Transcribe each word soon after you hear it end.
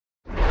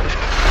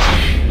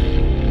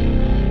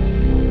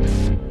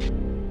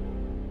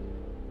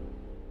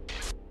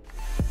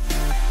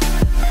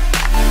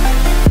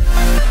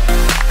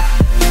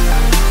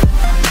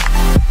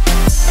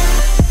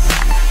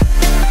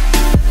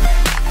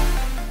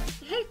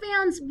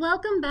fans,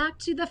 welcome back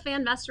to the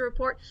Fanvestor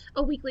Report,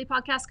 a weekly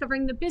podcast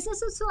covering the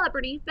business of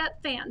celebrity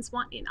that fans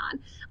want in on.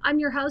 I'm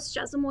your host,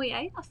 Jezlan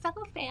Moyet, a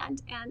fellow fan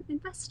and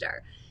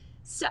investor.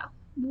 So,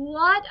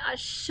 what a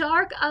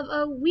shark of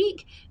a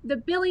week. The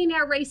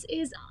billionaire race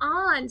is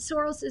on.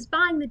 Soros is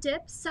buying the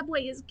dip.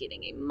 Subway is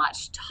getting a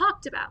much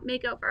talked about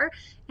makeover.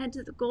 And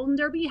the Golden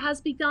Derby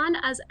has begun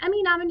as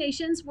Emmy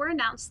nominations were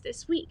announced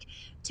this week.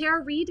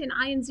 Tara Reid and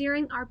Ian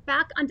Ziering are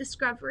back on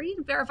Discovery,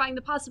 verifying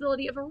the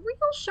possibility of a real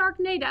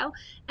Sharknado,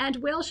 and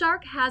Whale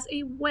Shark has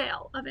a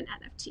whale of an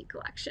NFT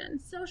collection.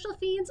 Social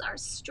feeds are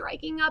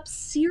striking up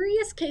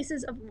serious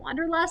cases of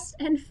wanderlust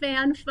and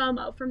fan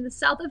FOMO from the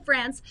south of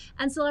France,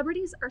 and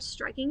celebrities are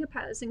striking a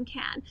pose in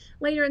Cannes.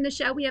 Later in the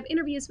show, we have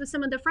interviews with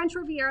some of the French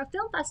Riviera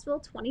Film Festival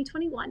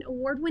 2021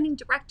 award-winning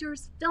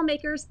directors,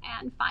 filmmakers,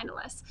 and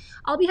finalists.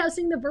 I'll be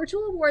hosting the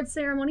virtual awards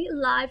ceremony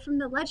live from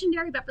the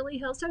legendary Beverly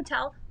Hills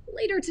Hotel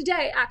later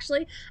today,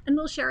 actually, and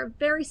we'll share a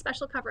very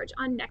special coverage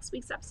on next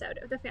week's episode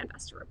of the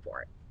Fanvestor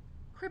Report.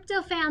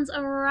 Crypto fans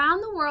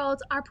around the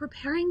world are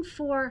preparing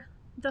for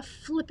the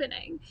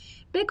flippening.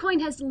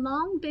 Bitcoin has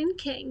long been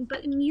king,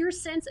 but in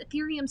years since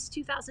Ethereum's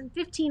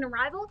 2015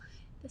 arrival,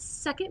 the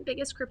second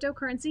biggest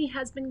cryptocurrency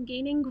has been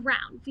gaining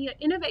ground via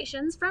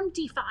innovations from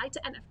DeFi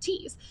to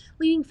NFTs,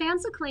 leading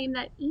fans to claim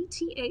that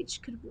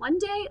ETH could one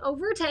day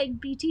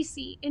overtake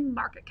BTC in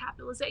market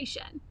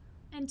capitalization.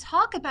 And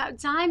talk about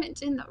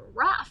diamond in the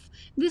rough.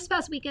 This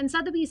past weekend,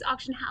 Sotheby's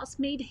auction house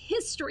made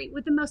history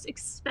with the most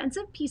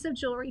expensive piece of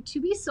jewelry to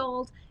be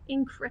sold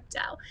in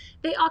crypto.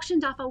 They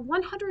auctioned off a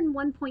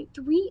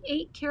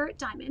 101.38 carat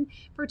diamond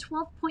for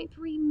 12.3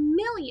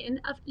 million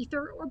of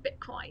Ether or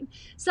Bitcoin.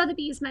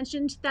 Sotheby's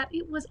mentioned that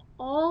it was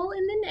all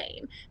in the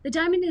name. The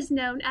diamond is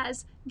known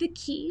as the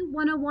Key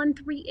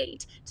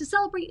 10138 to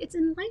celebrate its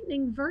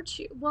enlightening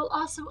virtue, while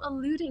also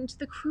alluding to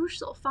the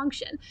crucial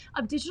function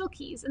of digital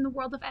keys in the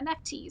world of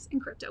NFTs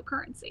and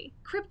cryptocurrency.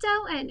 Crypto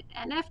and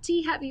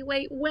NFT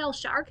heavyweight Whale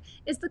Shark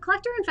is the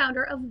collector and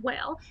founder of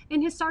Whale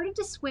and has started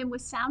to swim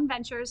with Sound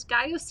Ventures'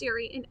 Guy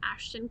Oseary and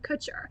Ashton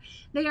Kutcher.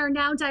 They are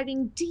now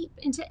diving deep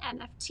into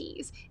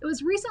NFTs. It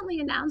was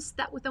recently announced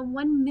that with a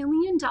 $1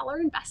 million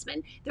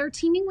investment, they're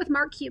teaming with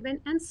Mark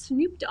Cuban and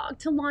Snoop Dogg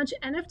to launch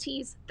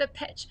NFTs The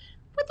Pitch,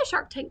 with a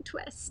Shark Tank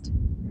twist.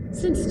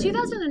 Since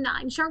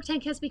 2009, Shark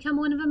Tank has become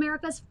one of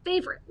America's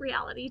favorite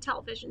reality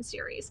television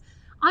series.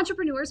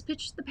 Entrepreneurs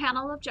pitched the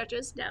panel of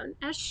judges known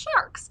as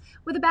Sharks,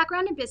 with a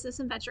background in business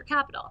and venture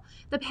capital.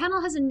 The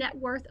panel has a net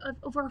worth of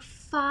over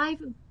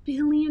 $5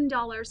 billion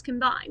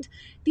combined.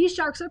 These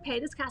sharks are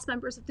paid as cast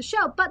members of the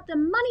show, but the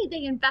money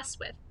they invest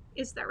with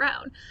is their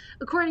own.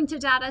 According to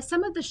data,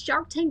 some of the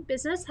Shark Tank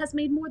business has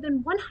made more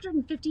than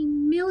 $150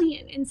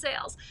 million in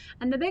sales,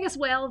 and the biggest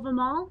whale of them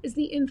all is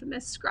the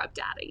infamous Scrub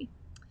Daddy.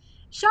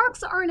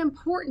 Sharks are an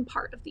important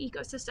part of the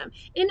ecosystem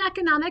in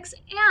economics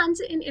and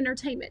in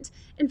entertainment.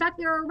 In fact,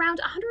 there are around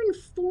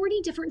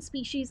 140 different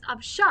species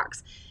of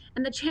sharks,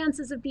 and the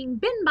chances of being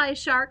bitten by a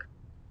shark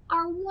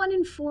are 1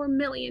 in 4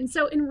 million.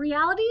 So in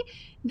reality,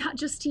 not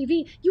just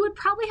TV, you would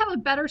probably have a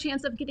better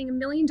chance of getting $1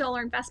 million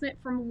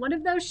investment from one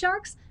of those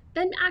sharks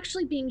than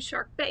actually being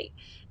shark bait.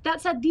 That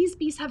said, these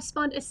beasts have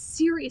spawned a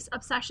serious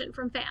obsession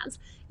from fans.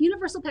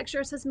 Universal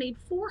Pictures has made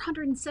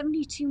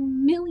 $472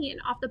 million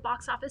off the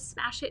box office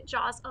smash hit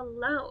Jaws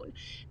alone.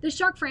 The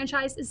Shark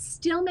franchise is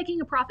still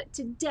making a profit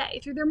today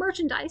through their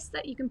merchandise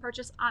that you can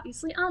purchase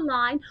obviously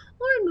online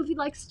or in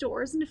movie-like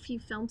stores and a few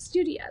film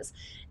studios.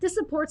 This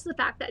supports the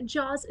fact that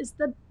Jaws is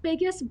the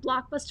biggest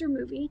blockbuster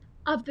movie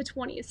of the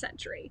 20th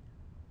century.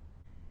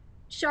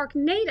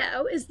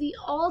 Sharknado is the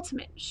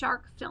ultimate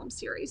shark film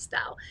series,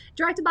 though.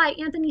 Directed by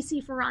Anthony C.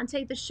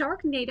 Ferrante, the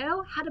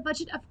Sharknado had a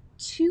budget of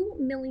 $2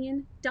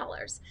 million,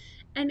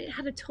 and it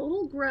had a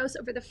total gross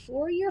over the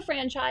 4-year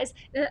franchise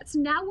that's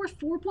now worth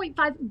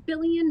 $4.5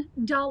 billion.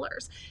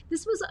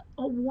 This was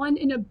a 1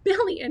 in a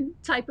billion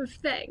type of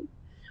thing.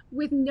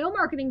 With no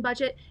marketing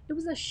budget, it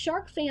was a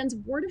shark fans'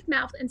 word of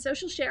mouth and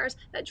social shares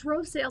that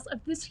drove sales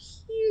of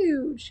this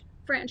huge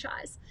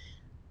franchise.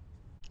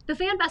 The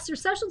Fanvestor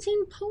social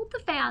team polled the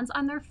fans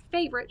on their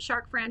favorite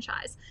shark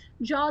franchise.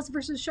 Jaws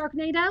versus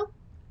Sharknado?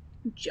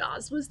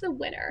 Jaws was the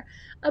winner.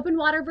 Open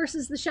water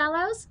versus the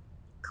shallows?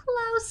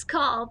 Close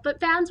call,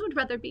 but fans would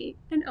rather be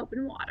in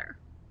open water.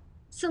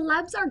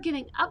 Celebs are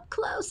getting up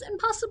close and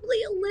possibly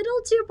a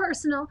little too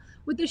personal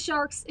with the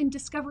sharks in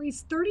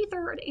Discovery's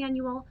 33rd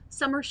annual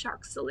Summer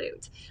Shark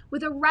Salute.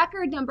 With a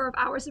record number of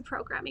hours of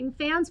programming,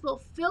 fans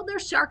will fill their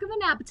shark of an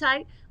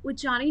appetite with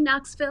Johnny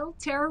Knoxville,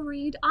 Tara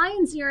Reid,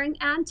 Ian Ziering,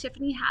 and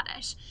Tiffany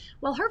Haddish.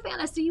 While her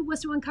fantasy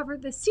was to uncover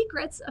the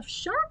secrets of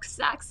shark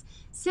sex,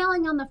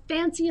 sailing on the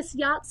fanciest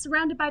yachts,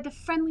 surrounded by the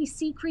friendly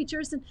sea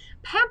creatures and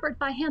pampered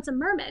by handsome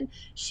mermen,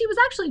 she was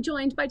actually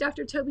joined by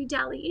Dr. Toby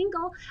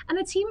Ingle and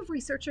a team of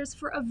researchers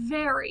for a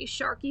very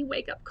sharky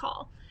wake-up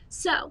call.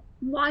 So,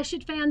 why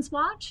should fans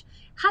watch?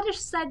 Haddish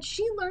said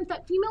she learned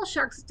that female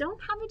sharks don't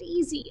have it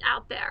easy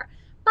out there,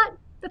 but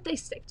that they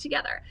stick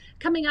together.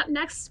 Coming up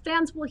next,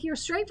 fans will hear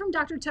straight from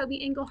Dr.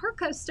 Toby Engel, her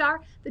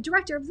co-star, the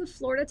director of the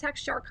Florida Tech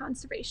Shark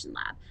Conservation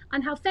Lab,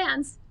 on how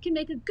fans can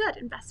make a good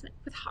investment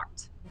with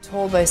heart. I'm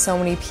told by so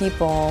many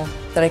people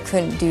that I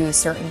couldn't do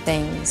certain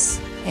things,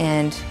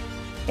 and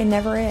it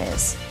never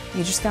is.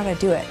 You just gotta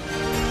do it.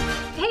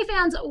 Hey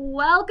fans,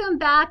 welcome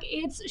back.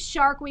 It's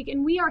Shark Week,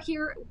 and we are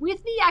here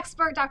with the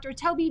expert, Dr.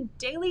 Toby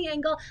Daly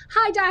Engel.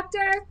 Hi,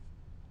 doctor.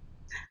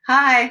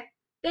 Hi.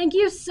 Thank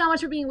you so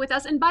much for being with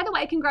us. And by the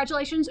way,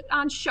 congratulations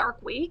on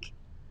Shark Week.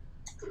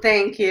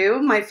 Thank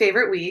you. My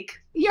favorite week.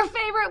 Your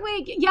favorite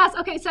week. Yes.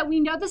 Okay. So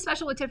we know the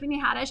special with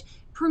Tiffany Haddish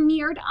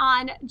premiered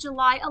on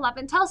July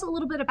 11th. Tell us a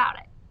little bit about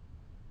it.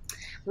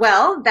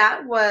 Well,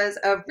 that was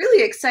a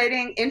really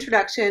exciting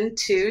introduction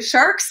to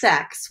shark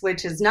sex,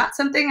 which is not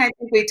something I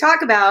think we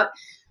talk about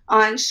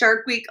on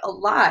Shark Week a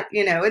lot.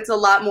 You know, it's a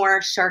lot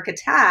more shark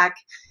attack.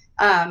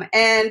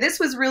 And this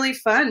was really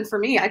fun for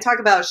me. I talk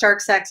about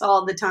shark sex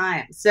all the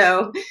time.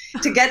 So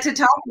to get to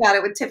talk about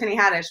it with Tiffany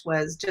Haddish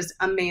was just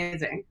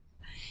amazing.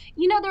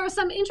 You know, there was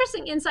some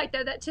interesting insight,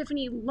 though, that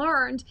Tiffany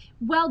learned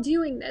while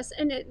doing this,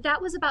 and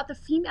that was about the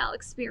female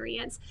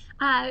experience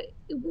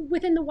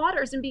within the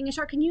waters and being a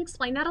shark. Can you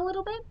explain that a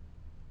little bit?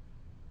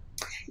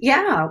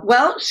 Yeah,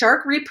 well,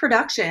 shark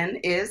reproduction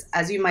is,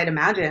 as you might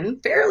imagine,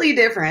 fairly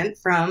different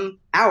from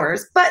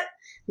ours, but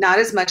not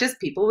as much as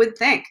people would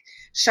think.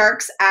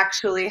 Sharks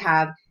actually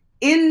have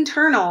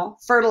internal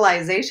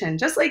fertilization,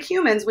 just like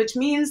humans, which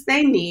means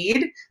they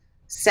need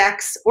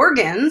sex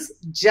organs,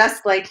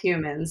 just like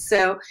humans.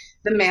 So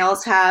the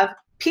males have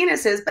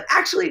penises, but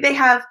actually they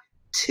have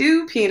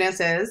two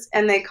penises,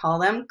 and they call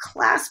them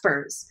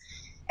claspers.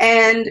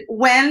 And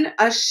when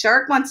a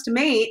shark wants to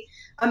mate,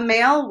 a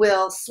male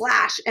will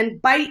slash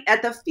and bite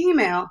at the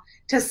female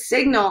to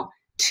signal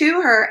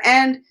to her.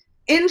 And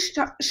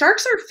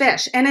sharks are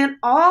fish, and in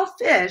all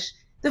fish,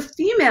 the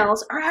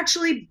females are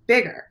actually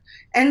bigger.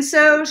 And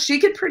so she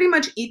could pretty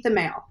much eat the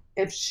male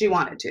if she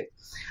wanted to.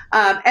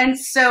 And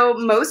so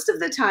most of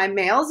the time,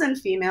 males and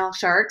female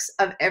sharks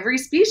of every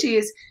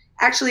species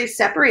actually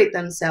separate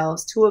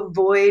themselves to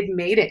avoid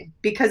mating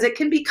because it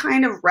can be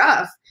kind of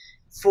rough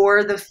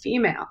for the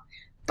female.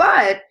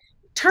 But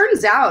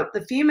turns out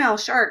the female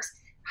sharks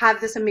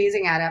have this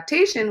amazing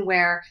adaptation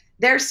where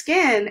their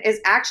skin is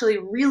actually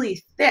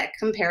really thick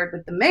compared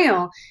with the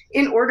male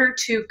in order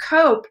to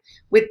cope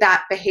with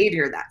that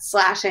behavior, that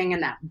slashing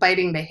and that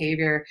biting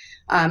behavior.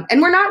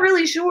 And we're not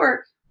really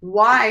sure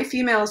why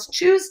females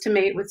choose to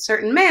mate with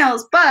certain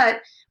males,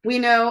 but we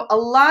know a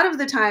lot of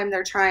the time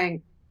they're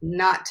trying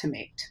not to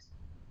mate.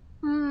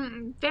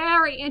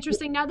 Very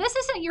interesting. Now, this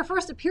isn't your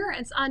first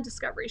appearance on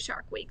Discovery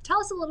Shark Week. Tell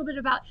us a little bit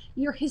about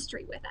your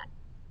history with it.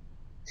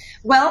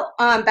 Well,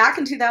 back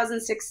in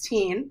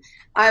 2016,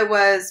 I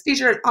was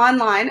featured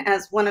online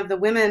as one of the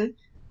women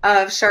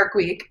of Shark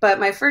Week, but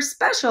my first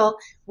special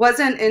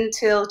wasn't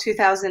until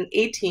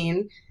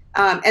 2018,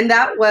 and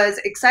that was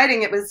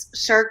exciting. It was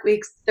Shark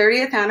Week's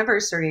 30th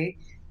anniversary,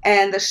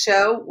 and the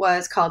show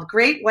was called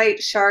Great White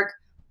Shark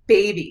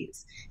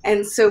Babies.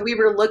 And so we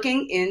were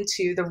looking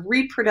into the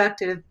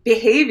reproductive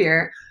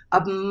behavior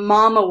of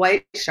mama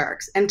white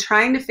sharks and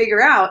trying to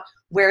figure out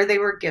where they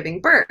were giving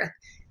birth.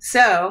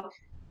 So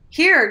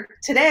here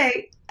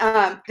today,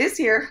 this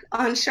year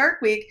on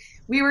Shark Week,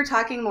 we were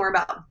talking more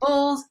about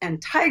bulls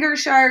and tiger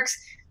sharks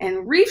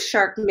and reef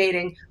shark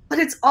mating, but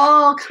it's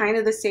all kind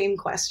of the same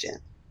question.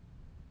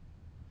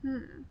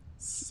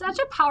 Such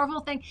a powerful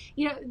thing.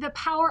 You know, the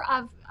power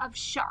of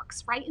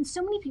sharks, right? And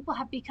so many people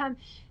have become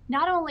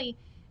not only,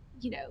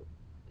 you know,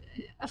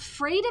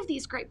 afraid of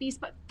these great beasts,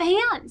 but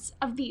fans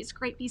of these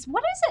great beasts.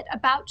 What is it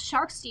about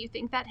sharks, do you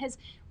think, that has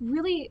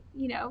really,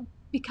 you know,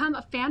 become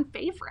a fan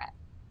favorite?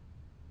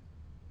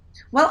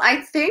 Well,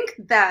 I think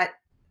that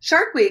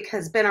Shark Week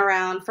has been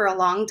around for a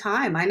long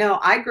time. I know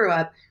I grew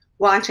up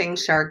watching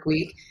Shark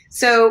Week.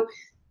 So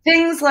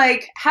things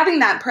like having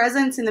that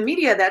presence in the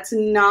media, that's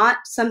not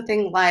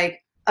something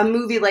like a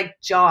movie like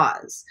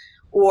Jaws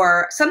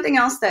or something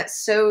else that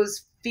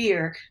sows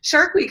fear.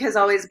 Shark Week has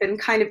always been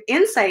kind of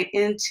insight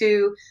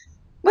into,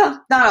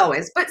 well, not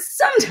always, but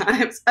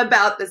sometimes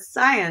about the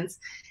science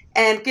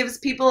and gives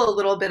people a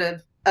little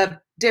bit of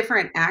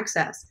different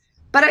access.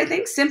 But I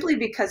think simply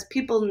because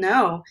people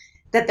know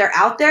that they're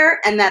out there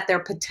and that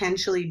they're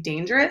potentially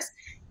dangerous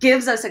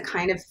gives us a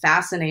kind of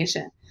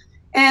fascination.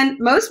 And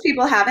most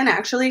people haven't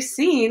actually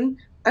seen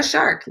a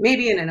shark,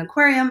 maybe in an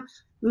aquarium,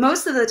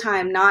 most of the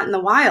time not in the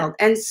wild.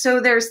 And so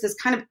there's this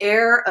kind of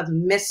air of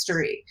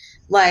mystery,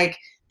 like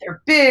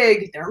they're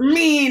big, they're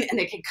mean, and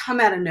they can come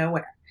out of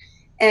nowhere.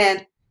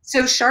 And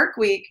so Shark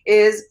Week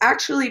is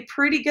actually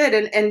pretty good.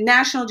 And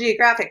National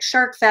Geographic,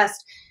 Shark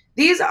Fest,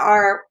 these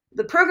are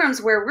the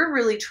programs where we're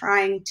really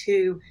trying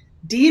to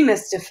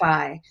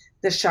demystify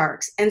the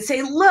sharks and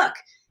say, look,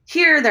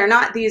 here they're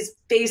not these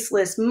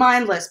faceless,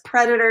 mindless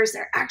predators.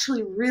 They're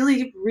actually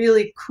really,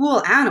 really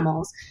cool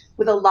animals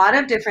with a lot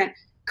of different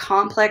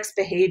complex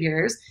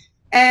behaviors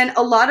and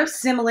a lot of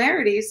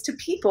similarities to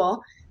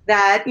people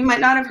that you might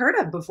not have heard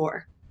of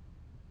before.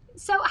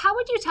 So how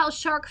would you tell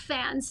shark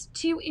fans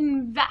to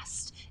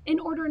invest in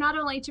order not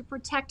only to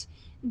protect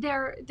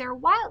their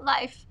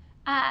wildlife,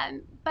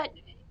 but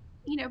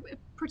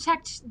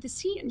protect the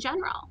sea in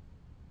general?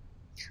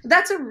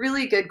 That's a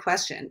really good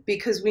question,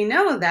 because we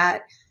know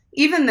that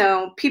even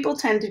though people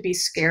tend to be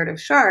scared of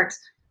sharks,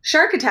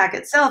 shark attack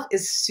itself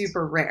is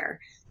super rare.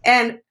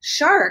 And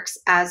sharks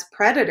as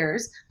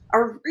predators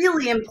are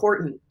really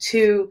important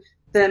to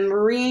the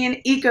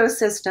marine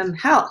ecosystem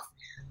health.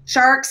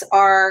 Sharks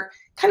are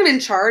kind of in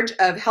charge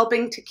of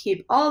helping to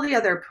keep all the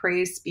other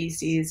prey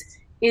species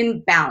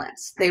in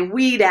balance. They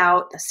weed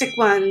out the sick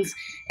ones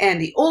and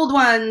the old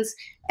ones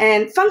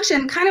and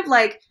function kind of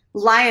like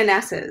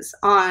lionesses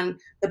on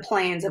the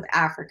plains of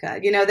Africa.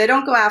 They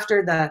don't go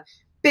after the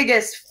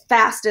biggest,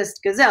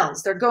 fastest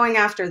gazelles. They're going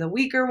after the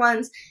weaker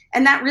ones,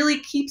 and that really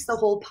keeps the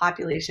whole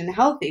population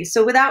healthy.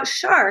 So without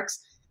sharks,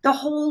 the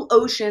whole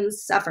ocean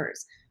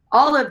suffers.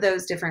 All of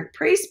those different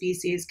prey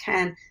species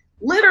can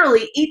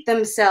literally eat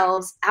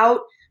themselves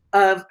out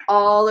of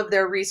all of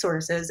their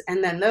resources,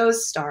 and then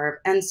those starve.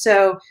 And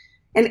so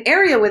an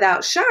area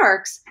without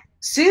sharks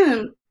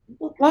soon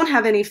won't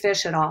have any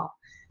fish at all.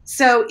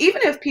 So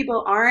even if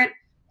people aren't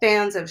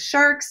fans of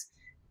sharks,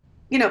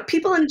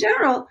 people in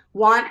general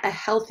want a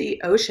healthy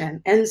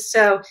ocean. And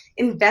so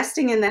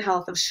investing in the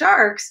health of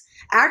sharks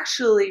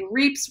actually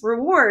reaps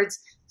rewards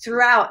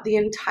throughout the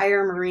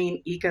entire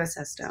marine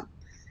ecosystem.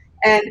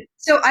 And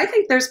so I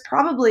think there's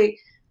probably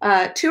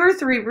 2 or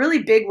 3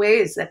 really big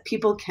ways that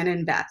people can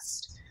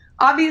invest.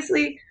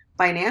 Obviously,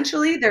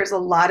 financially, there's a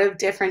lot of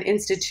different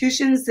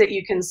institutions that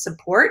you can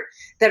support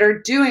that are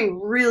doing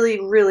really,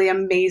 really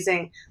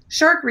amazing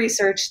shark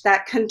research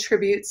that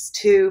contributes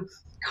to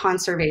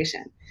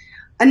conservation.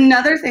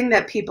 Another thing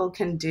that people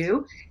can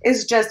do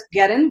is just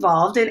get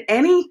involved in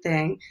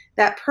anything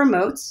that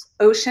promotes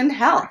ocean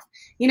health.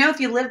 If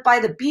you live by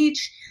the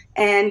beach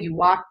and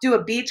you do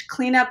a beach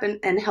cleanup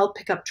and help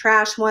pick up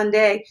trash one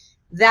day,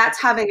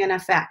 that's having an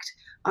effect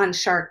on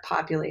shark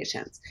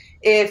populations.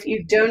 If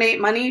you donate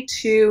money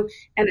to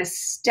an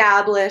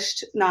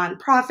established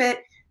nonprofit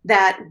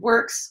that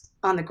works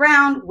on the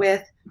ground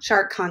with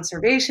shark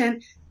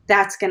conservation,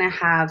 that's going to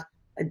have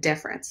a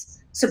difference.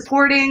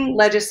 Supporting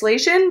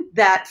legislation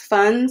that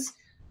funds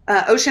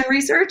ocean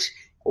research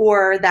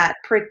or that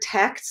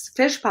protects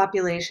fish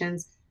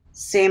populations,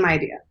 same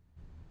idea.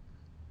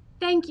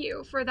 Thank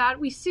you for that.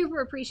 We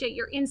super appreciate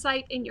your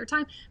insight and your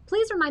time.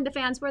 Please remind the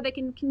fans where they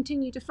can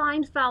continue to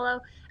find,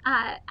 follow,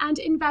 and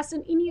invest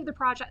in any of the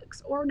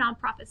projects or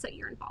nonprofits that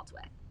you're involved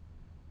with.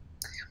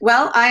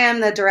 Well, I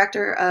am the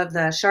director of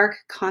the Shark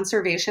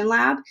Conservation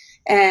Lab,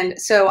 and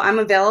so I'm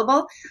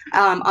available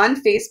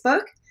on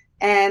Facebook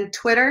and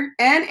Twitter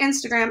and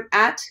Instagram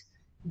at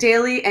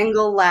Daily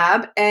Angle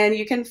Lab, and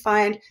you can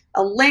find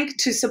a link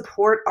to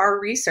support our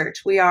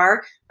research. We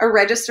are a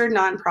registered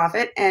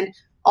nonprofit, and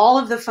all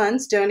of the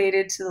funds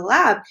donated to the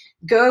lab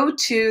go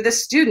to the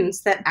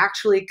students that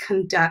actually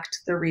conduct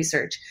the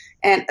research,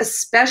 and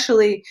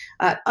especially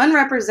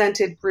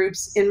unrepresented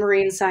groups in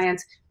marine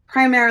science,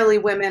 primarily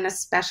women,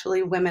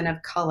 especially women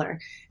of color.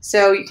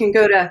 So you can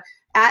go to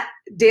at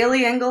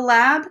Daily Angle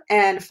Lab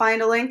and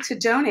find a link to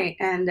donate,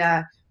 and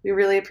we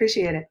really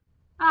appreciate it.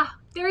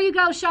 There you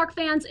go, shark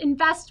fans.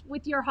 Invest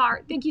with your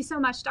heart. Thank you so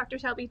much, Dr.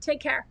 Toby.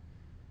 Take care.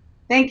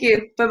 Thank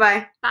you.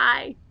 Bye-bye.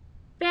 Bye.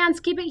 Fans,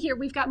 keep it here.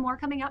 We've got more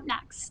coming up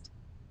next.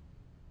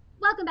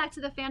 Welcome back to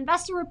the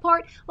Fanvestor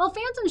Report. Well,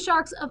 fans and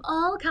sharks of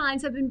all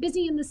kinds have been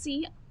busy in the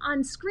sea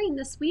on screen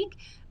this week.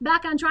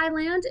 Back on dry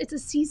land, it's a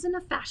season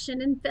of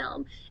fashion and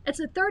film. It's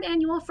the 3rd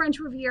annual French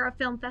Riviera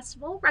Film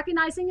Festival,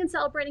 recognizing and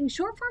celebrating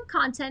short-form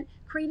content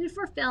created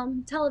for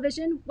film,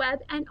 television, web,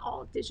 and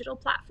all digital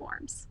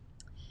platforms.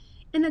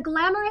 In the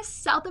glamorous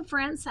south of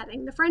France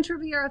setting, the French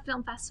Riviera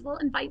Film Festival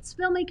invites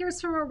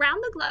filmmakers from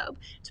around the globe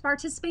to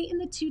participate in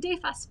the 2-day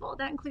festival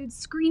that includes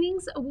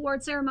screenings,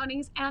 award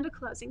ceremonies, and a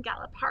closing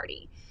gala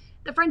party.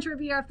 The French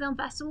Riviera Film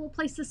Festival will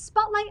place the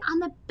spotlight on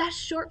the best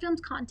short film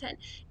content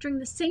during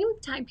the same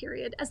time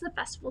period as the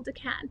Festival de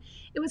Cannes.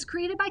 It was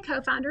created by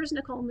co-founders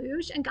Nicole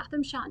Mouge and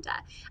Gotham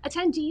Chanda.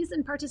 Attendees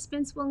and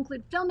participants will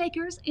include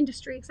filmmakers,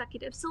 industry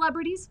executives,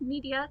 celebrities,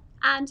 media,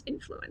 and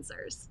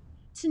influencers.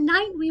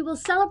 Tonight, we will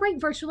celebrate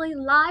virtually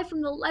live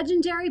from the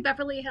legendary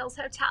Beverly Hills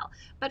Hotel.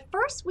 But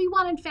first, we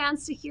wanted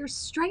fans to hear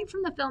straight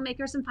from the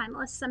filmmakers and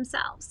finalists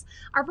themselves.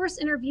 Our first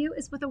interview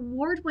is with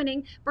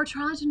award-winning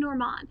Bertrand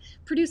Normand,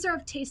 producer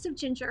of Taste of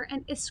Ginger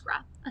and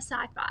Iskra, a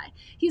sci-fi.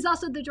 He's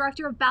also the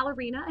director of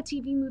Ballerina, a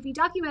TV movie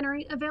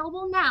documentary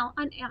available now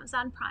on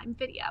Amazon Prime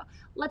Video.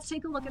 Let's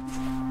take a look at this.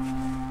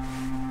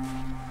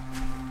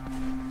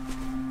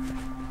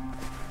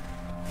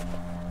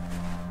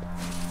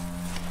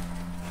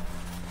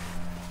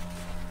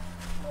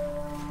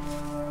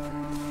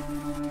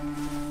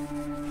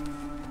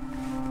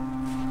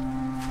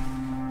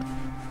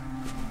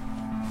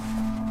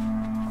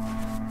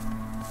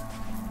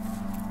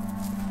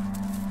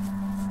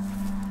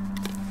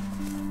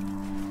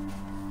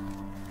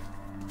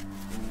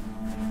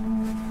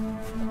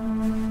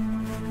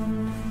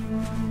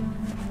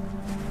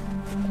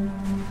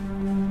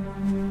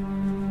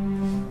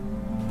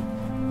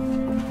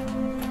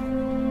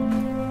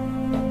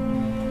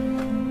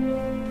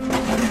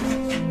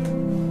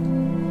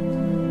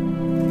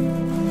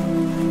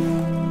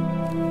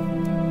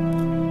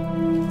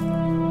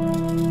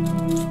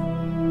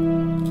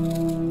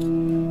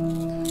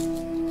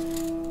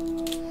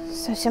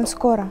 Совсем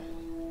скоро.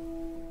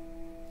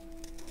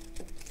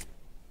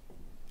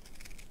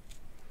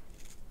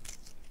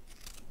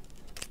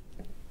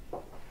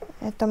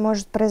 Это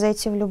может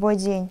произойти в любой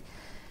день.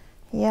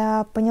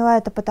 Я поняла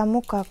это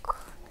потому,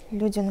 как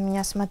люди на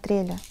меня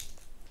смотрели.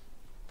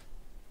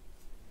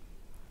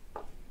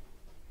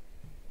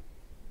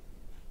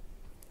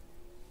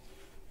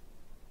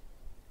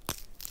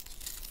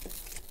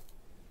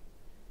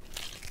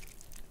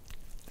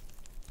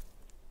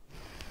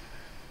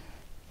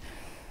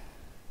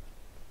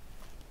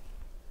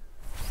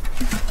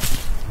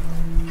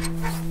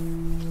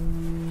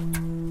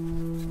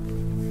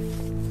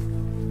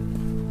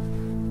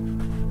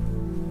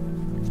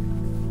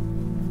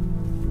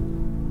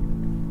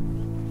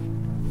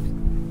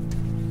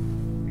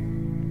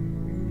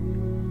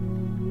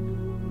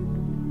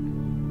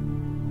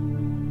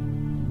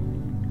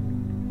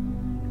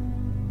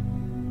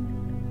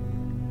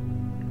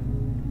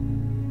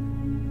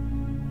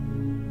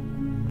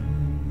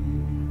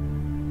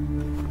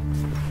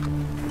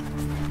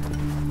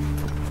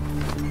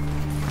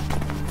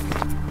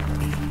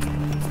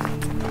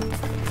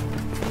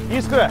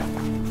 Искра!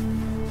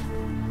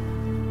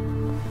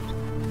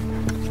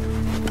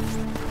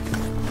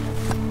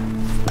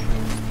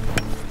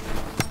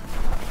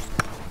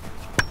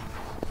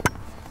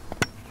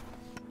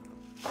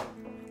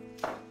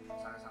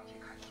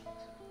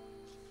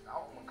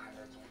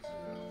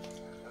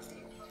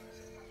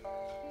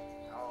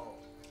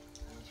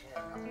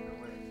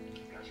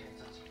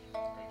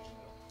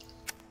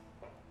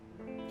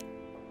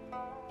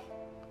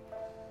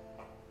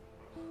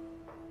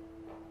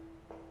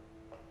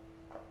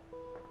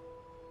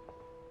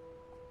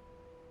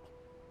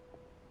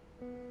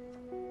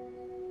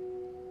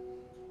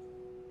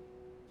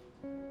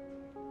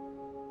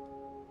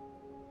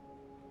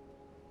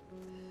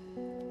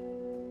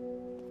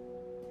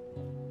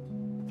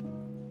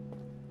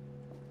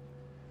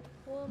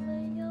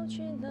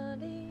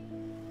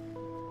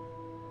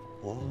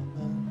我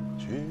们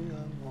去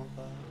按摩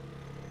吧。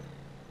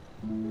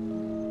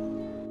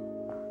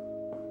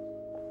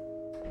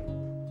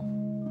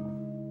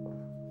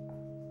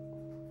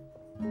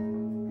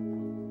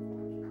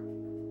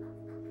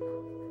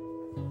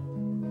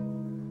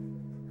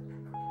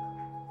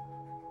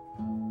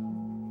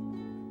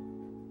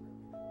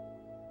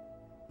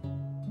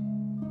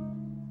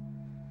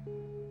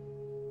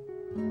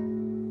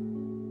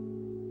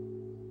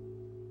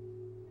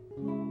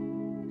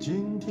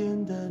今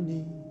天的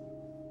你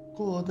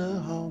过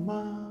得好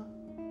吗？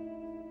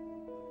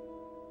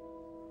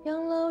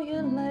养老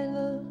院来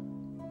了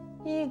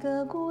一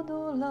个孤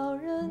独老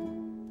人，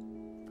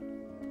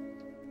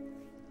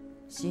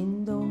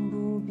行动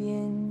不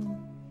便，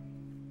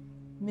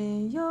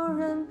没有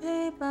人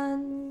陪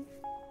伴，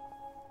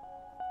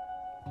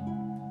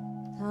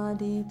他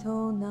的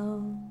头脑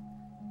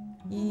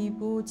已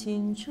不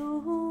清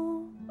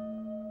楚，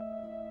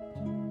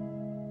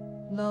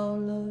老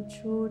了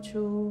处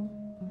处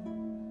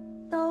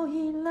都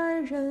依赖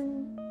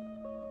人，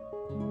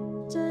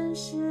真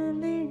是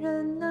令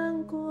人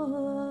难过。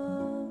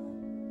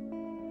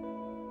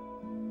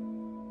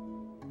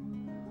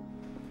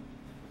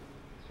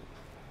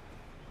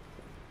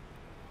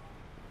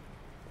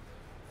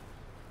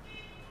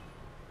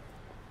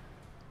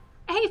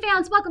Hey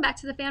fans, welcome back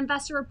to the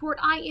Fanvestor Report.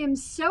 I am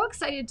so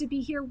excited to be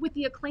here with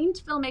the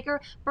acclaimed filmmaker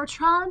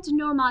Bertrand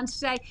Normand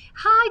today.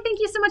 Hi, thank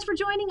you so much for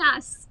joining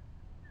us.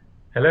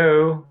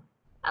 Hello.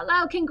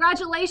 Hello,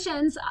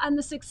 congratulations on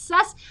the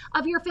success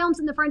of your films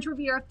in the French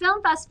Riviera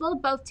Film Festival.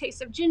 Both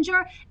Taste of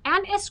Ginger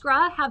and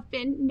Iskra have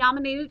been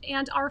nominated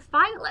and are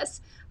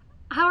finalists.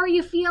 How are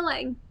you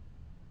feeling?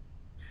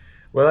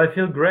 Well, I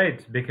feel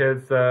great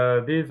because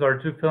these are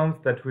two films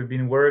that we've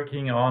been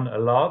working on a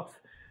lot.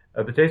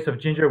 The Taste of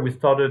Ginger, we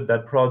started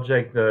that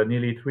project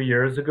nearly 3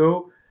 years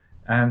ago,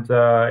 and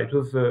it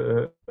was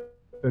a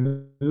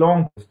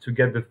long to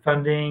get the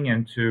funding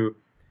and to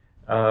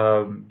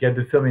get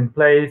the film in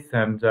place,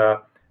 and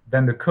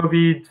then the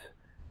COVID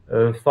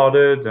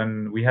started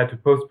and we had to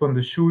postpone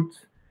the shoot,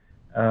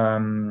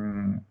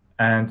 and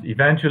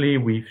eventually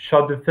we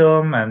shot the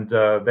film, and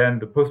then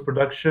the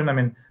post-production. I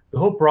mean, the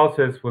whole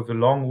process was a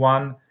long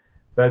one,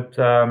 but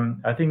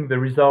I think the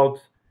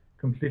result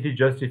completely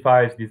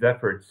justifies these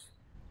efforts.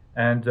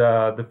 And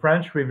the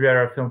French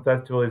Riviera Film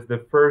Festival is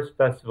the first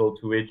festival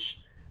to which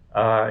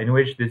in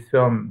which this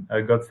film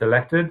got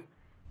selected,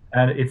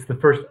 and it's the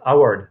first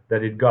award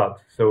that it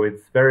got. So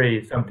it's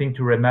very something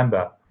to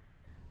remember.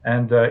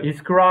 And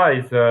Iskra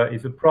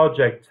is a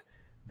project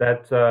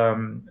that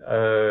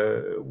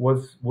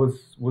was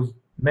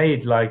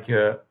made like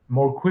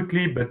more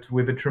quickly, but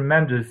with a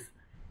tremendous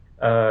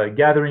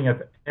gathering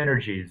of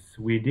energies.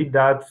 We did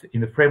that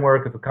in the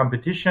framework of a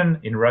competition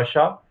in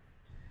Russia.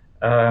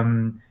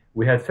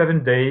 We had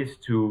 7 days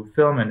to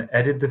film and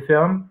edit the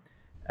film,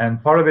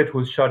 and part of it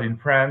was shot in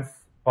France,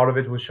 part of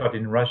it was shot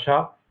in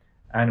Russia.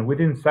 And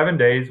within 7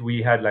 days,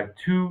 we had like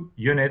 2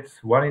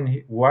 units, one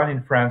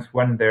in France,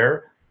 one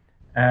there,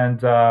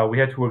 and we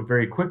had to work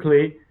very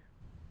quickly.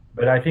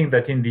 But I think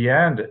that in the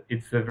end,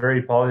 it's a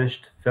very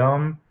polished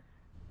film,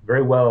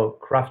 very well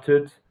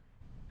crafted,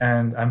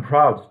 and I'm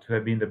proud to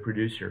have been the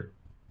producer.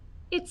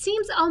 It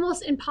seems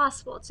almost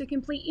impossible to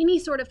complete any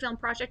sort of film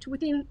project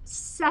within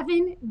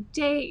 7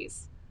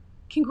 days.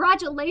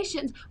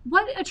 Congratulations.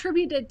 What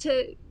attributed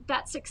to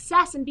that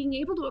success and being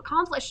able to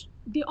accomplish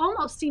the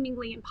almost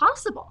seemingly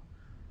impossible?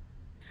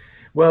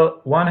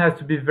 Well, one has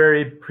to be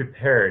very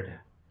prepared.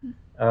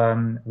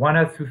 One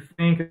has to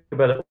think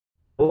about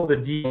all the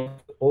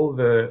details, all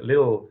the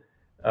little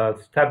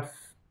steps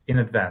in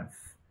advance.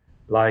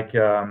 Like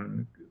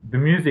the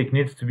music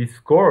needs to be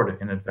scored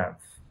in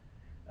advance.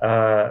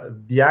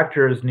 The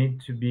actors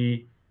need to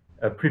be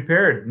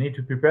prepared, need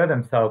to prepare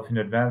themselves in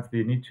advance.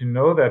 They need to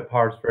know their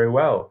parts very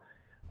well.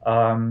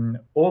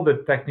 All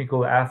the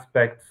technical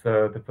aspects,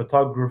 the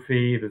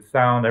photography, the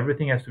sound,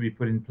 everything has to be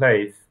put in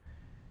place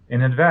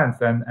in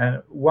advance.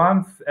 And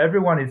once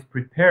everyone is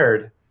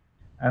prepared,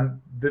 and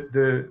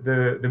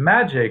the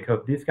magic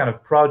of these kind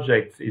of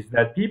projects is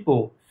that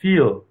people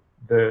feel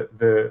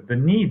the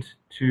need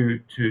to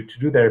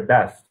do their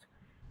best,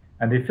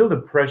 and they feel the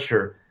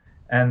pressure,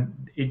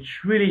 and it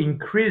really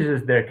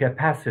increases their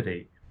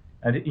capacity,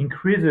 and it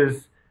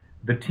increases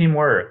the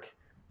teamwork,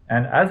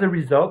 and as a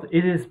result,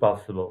 it is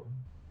possible.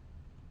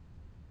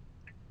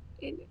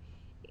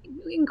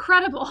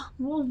 Incredible.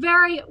 Well,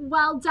 very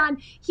well done.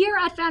 Here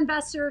at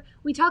Fanvestor,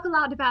 we talk a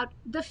lot about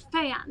the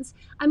fans.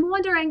 I'm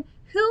wondering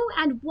who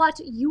and what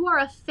you are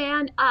a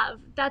fan of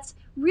that's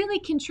really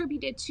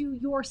contributed to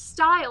your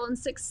style and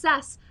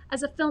success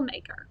as a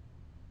filmmaker.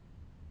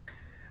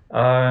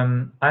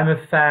 I'm a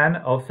fan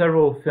of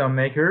several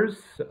filmmakers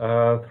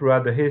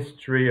throughout the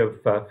history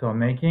of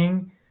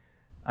filmmaking.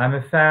 I'm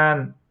a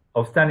fan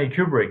of Stanley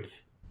Kubrick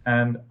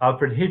and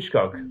Alfred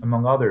Hitchcock,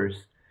 among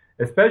others,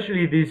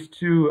 especially these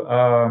two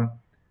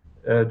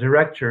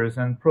directors,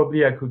 and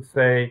probably I could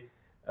say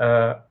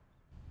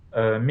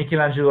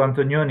Michelangelo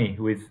Antonioni,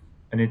 who is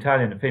an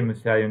Italian, a famous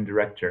Italian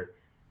director,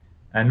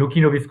 and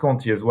Luchino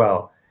Visconti as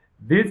well.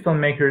 These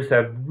filmmakers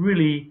have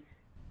really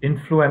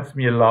influenced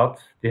me a lot.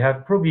 They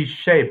have probably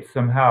shaped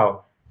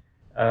somehow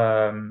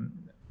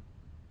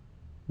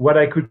what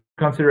I could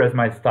consider as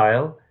my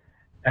style.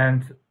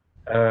 And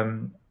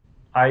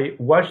I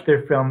watch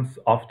their films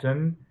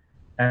often.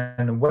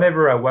 And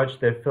whenever I watch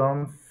their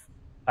films,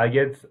 I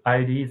get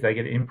ideas, I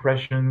get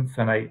impressions,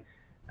 and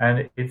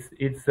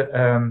it's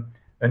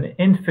an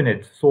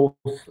infinite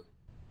source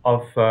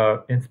of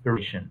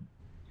inspiration.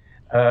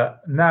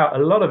 Now, a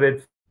lot of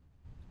it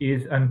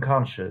is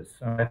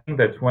unconscious. And I think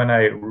that when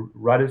I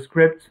write a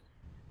script,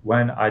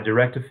 when I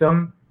direct a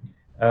film,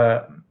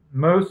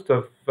 most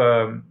of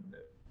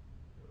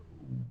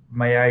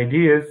my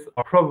ideas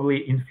are probably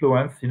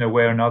influenced in a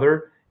way or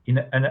another in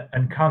an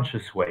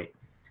unconscious way.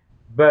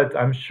 But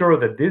I'm sure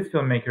that these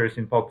filmmakers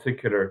in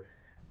particular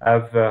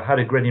have had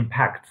a great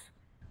impact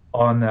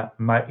on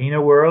my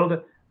inner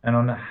world and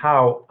on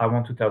how I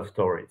want to tell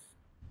stories.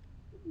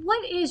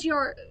 What is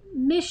your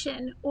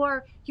mission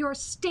or your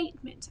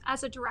statement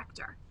as a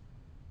director?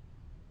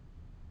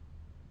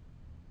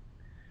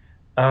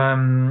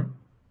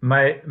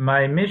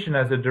 My mission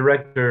as a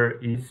director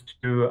is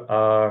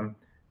to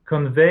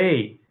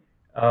convey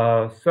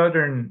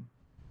certain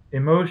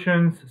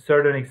emotions,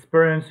 certain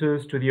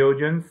experiences to the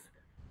audience.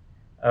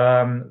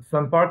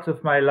 Some parts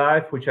of my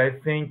life which I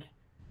think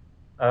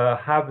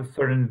have a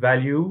certain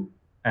value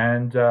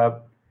and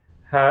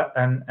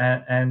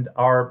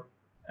are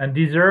and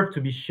deserve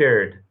to be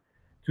shared,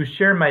 to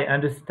share my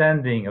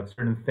understanding of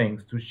certain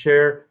things, to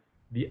share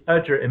the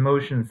utter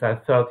emotions I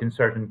felt in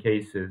certain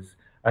cases.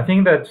 I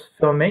think that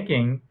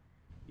filmmaking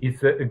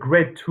is a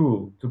great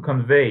tool to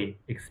convey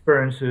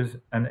experiences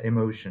and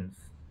emotions.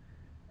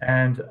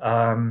 And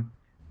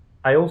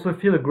I also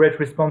feel a great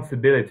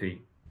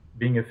responsibility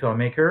being a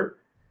filmmaker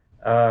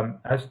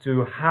as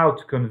to how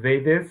to convey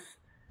this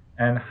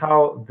and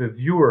how the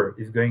viewer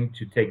is going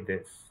to take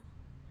this.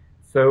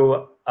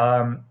 So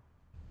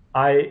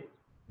I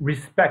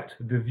respect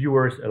the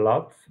viewers a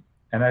lot,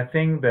 and I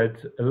think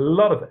that a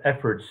lot of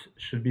efforts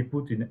should be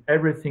put in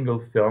every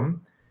single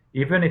film,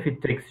 even if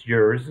it takes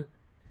years,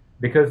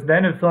 because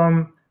then a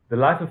film, the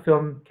life of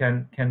film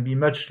can be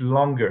much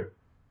longer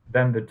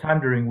than the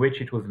time during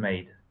which it was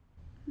made.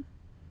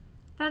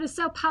 That is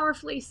so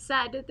powerfully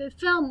said. The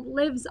film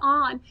lives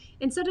on,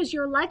 and so does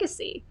your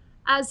legacy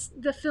as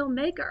the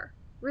filmmaker,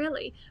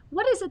 really.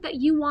 What is it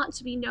that you want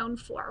to be known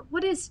for?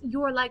 What is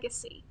your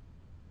legacy?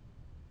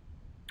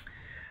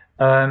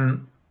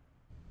 The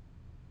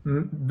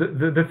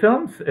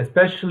films,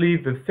 especially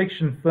the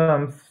fiction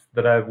films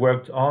that I've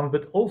worked on,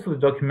 but also the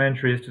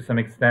documentaries to some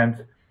extent,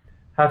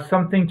 have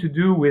something to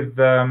do with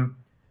the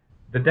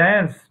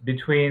dance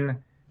between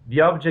the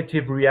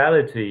objective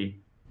reality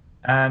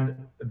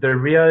and the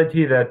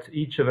reality that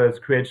each of us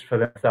creates for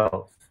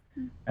themselves.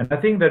 And I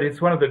think that it's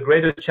one of the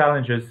greatest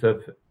challenges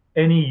of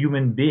any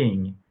human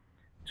being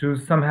to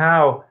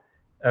somehow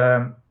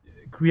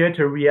create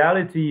a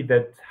reality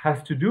that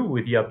has to do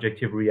with the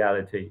objective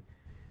reality.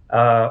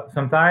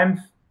 Sometimes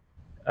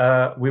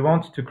we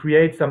want to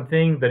create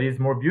something that is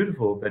more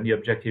beautiful than the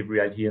objective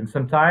reality, and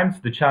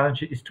sometimes the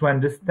challenge is to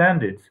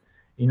understand it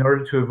in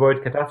order to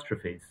avoid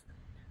catastrophes.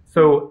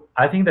 So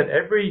I think that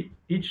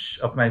each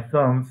of my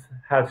films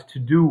has to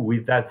do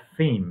with that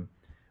theme,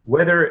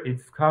 whether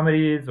it's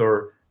comedies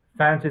or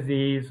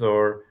fantasies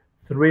or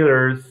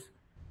thrillers.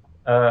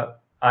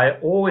 I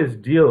always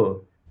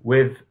deal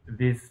with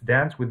this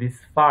dance, with this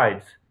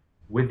fight,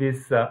 with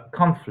this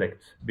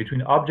conflict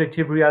between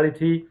objective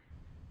reality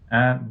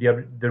and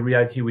the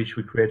reality which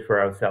we create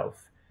for ourselves.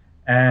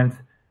 And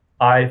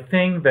I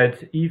think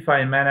that if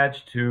I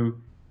manage to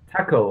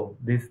tackle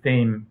this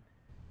theme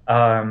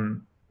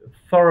um,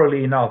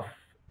 thoroughly enough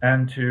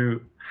and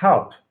to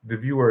help the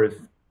viewers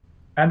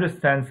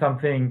understand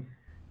something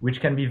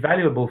which can be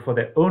valuable for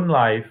their own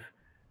life,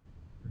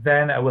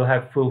 then I will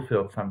have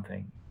fulfilled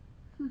something.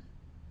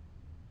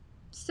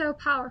 So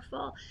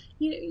powerful.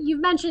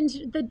 You've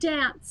mentioned the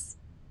dance,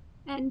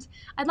 and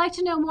I'd like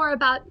to know more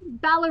about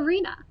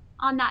Ballerina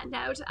on that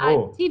note, a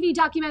TV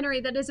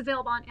documentary that is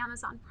available on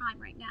Amazon Prime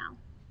right now.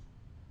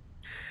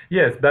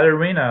 Yes,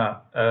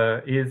 Ballerina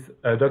is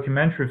a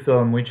documentary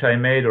film which I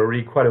made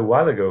already quite a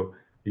while ago,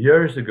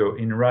 years ago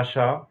in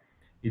Russia.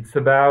 It's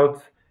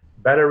about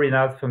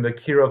ballerinas from the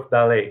Kirov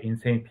Ballet in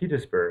St.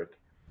 Petersburg.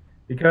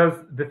 Because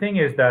the thing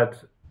is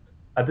that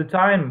at the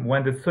time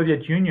when the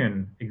Soviet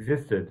Union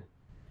existed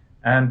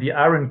and the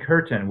Iron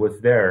Curtain was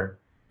there,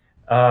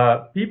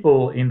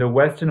 people in the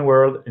Western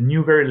world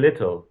knew very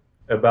little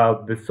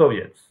about the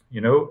Soviets.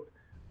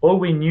 All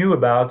we knew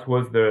about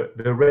was the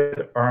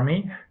Red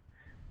Army,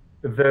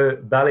 the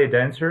ballet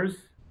dancers,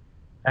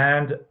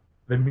 and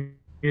the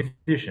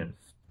musicians.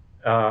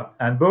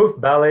 And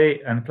both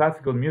ballet and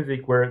classical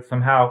music were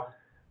somehow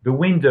the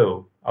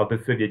window of the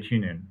Soviet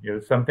Union.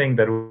 Something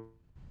that was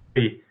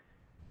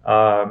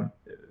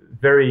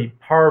very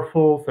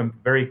powerful, some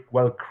very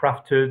well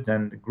crafted,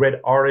 and great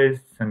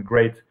artists and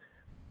great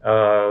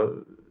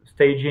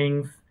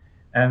stagings.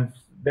 And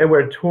there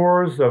were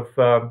tours of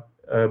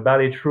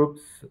ballet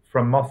troupes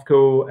from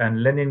Moscow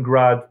and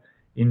Leningrad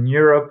in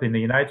Europe, in the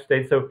United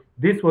States. So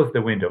this was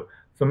the window.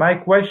 So my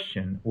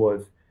question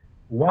was,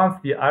 once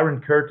the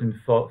Iron Curtain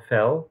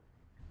fell,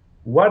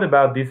 what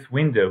about this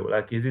window?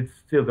 Like, does it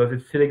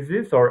still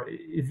exist, or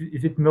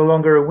is it no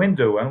longer a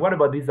window? And what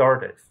about these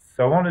artists?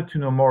 So I wanted to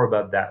know more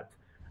about that.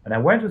 And I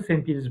went to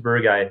St.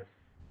 Petersburg. I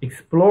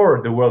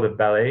explored the world of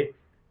ballet,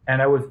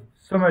 and I was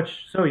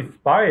so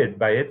inspired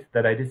by it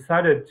that I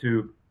decided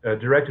to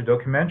direct a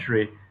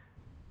documentary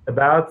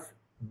about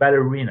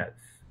ballerinas,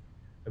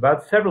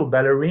 about several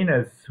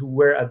ballerinas who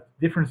were at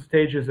different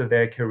stages of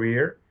their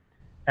career,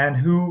 and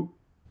who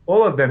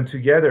all of them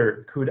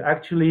together could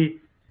actually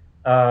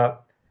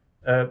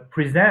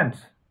present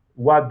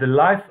what the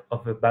life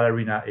of a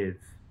ballerina is.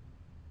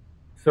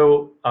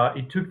 So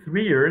it took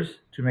 3 years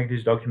to make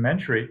this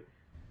documentary,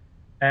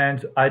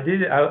 and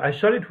I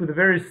shot it with a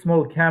very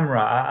small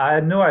camera. I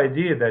had no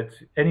idea that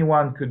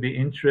anyone could be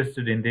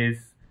interested in this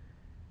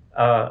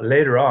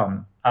later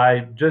on.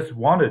 I just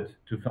wanted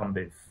to film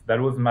this. That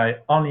was my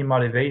only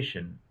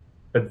motivation.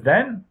 But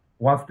then,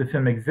 once the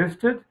film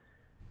existed,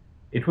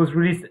 it was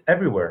released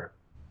everywhere.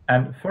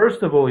 And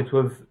first of all, it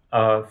was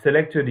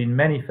selected in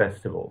many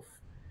festivals.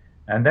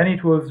 And then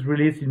it was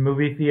released in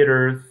movie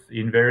theaters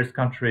in various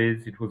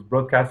countries. It was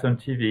broadcast on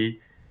TV.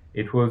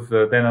 It was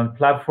then on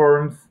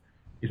platforms.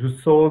 It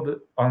was sold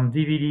on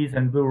DVDs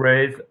and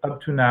Blu-rays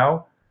up to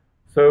now.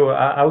 So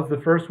I was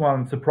the first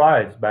one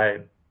surprised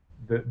by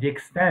the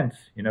extent,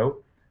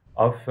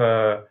 of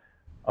the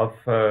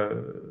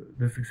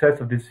success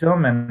of this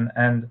film,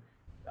 and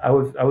I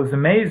was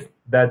amazed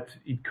that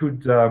it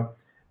could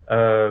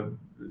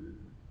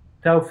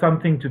tell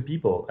something to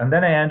people. And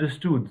then I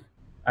understood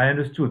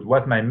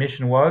what my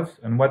mission was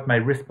and what my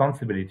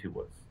responsibility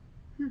was.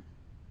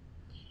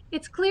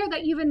 It's clear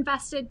that you've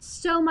invested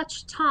so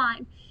much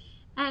time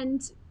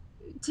and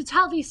to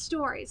tell these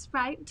stories,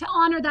 right? To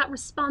honor that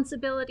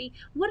responsibility.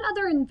 What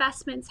other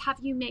investments have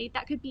you made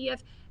that could be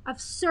of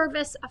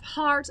service, of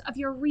heart, of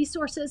your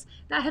resources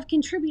that have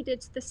contributed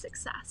to the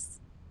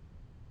success?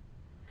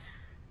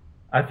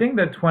 I think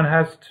that one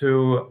has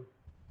to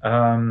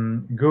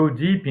go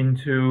deep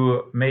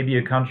into maybe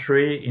a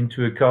country,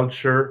 into a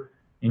culture,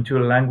 into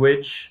a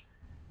language,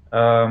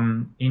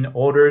 in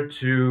order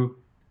to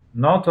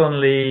not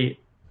only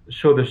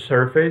show the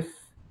surface,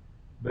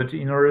 but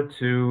in order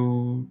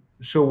to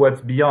show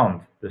what's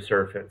beyond the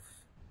surface.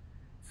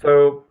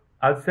 So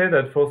I'd say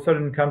that for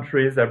certain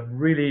countries, I've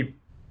really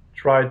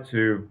tried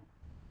to.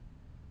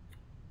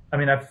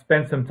 I've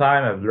spent some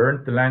time. I've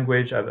learned the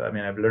language. I've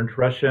learned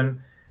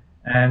Russian,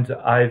 and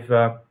I've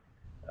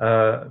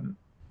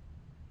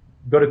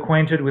got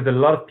acquainted with a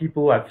lot of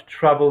people. I've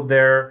traveled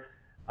there.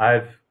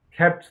 I've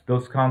kept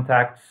those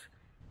contacts,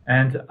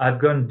 and I've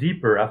gone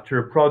deeper. After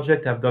a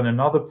project, I've done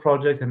another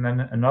project, and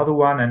then another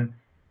one, and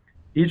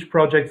each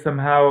project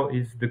somehow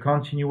is the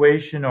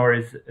continuation or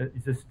is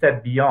a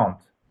step beyond,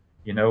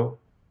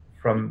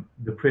 from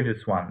the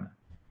previous one.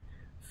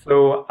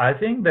 So I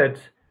think that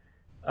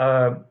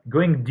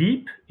going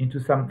deep into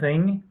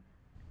something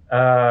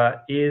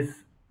is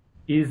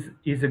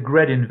a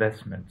great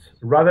investment.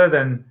 Rather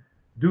than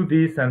do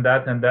this and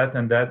that and that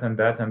and that and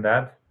that and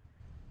that,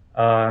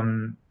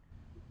 So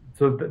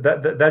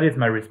that is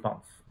my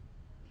response.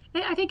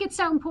 I think it's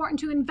so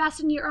important to invest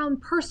in your own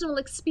personal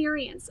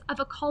experience of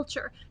a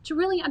culture to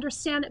really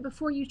understand it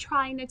before you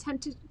try and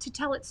attempt to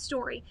tell its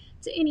story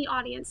to any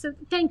audience. So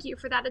thank you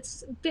for that.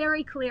 It's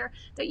very clear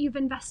that you've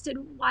invested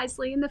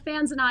wisely, and the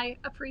fans and I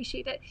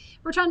appreciate it.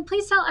 Bertrand,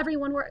 please tell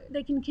everyone where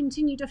they can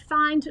continue to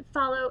find,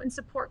 follow, and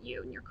support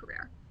you in your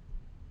career.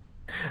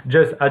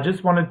 I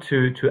just wanted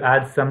to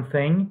add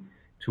something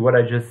to what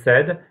I just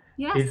said.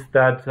 Yes. Is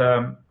that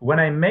when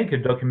I make a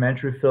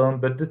documentary film,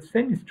 but the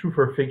same is true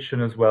for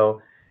fiction as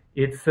well,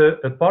 it's a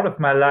part of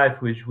my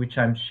life which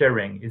I'm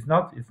sharing. It's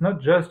not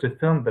just a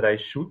film that I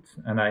shoot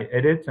and I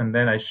edit and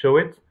then I show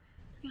it.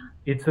 Yeah.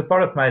 It's a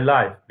part of my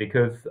life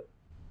because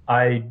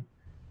I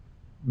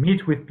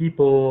meet with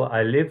people,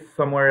 I live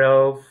somewhere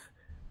else,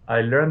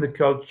 I learn the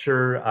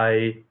culture,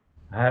 I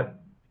have,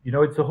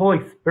 it's a whole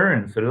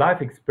experience, a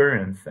life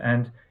experience,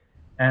 and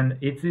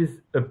it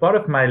is a part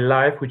of my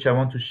life which I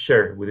want to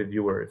share with the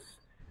viewers.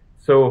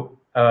 So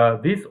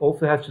this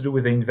also has to do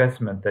with the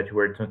investment that you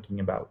were talking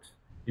about.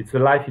 It's a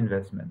life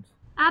investment.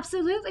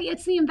 Absolutely.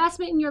 It's the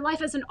investment in your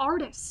life as an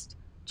artist,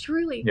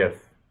 truly. Yes.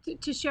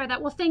 To share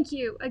that. Well, thank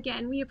you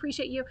again. We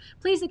appreciate you.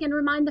 Please, again,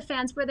 remind the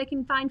fans where they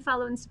can find,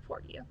 follow, and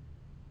support you.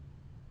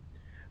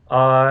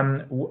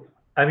 I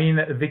mean,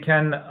 they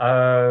can,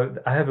 I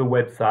have a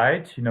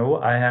website,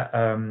 I have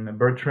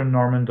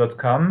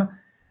bertrandnorman.com.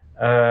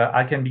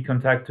 I can be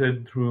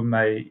contacted through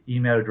my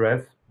email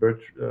address,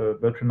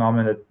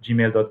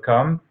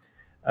 bertrandnorman@gmail.com.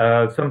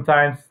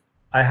 Sometimes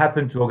I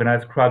happen to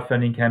organize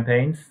crowdfunding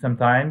campaigns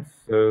sometimes.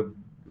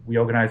 We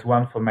organized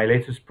one for my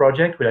latest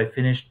project, which I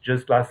finished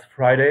just last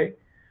Friday,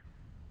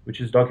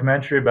 which is a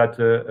documentary about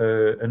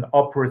an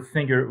opera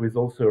singer who is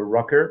also a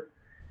rocker.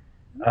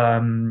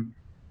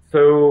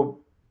 So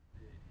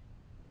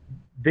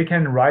they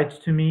can write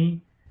to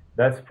me.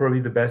 That's probably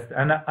the best.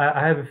 And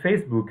I have a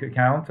Facebook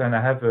account, and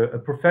I have a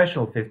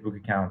professional Facebook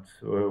account,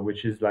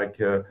 which is like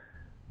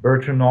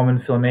Bertrand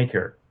Norman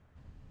Filmmaker.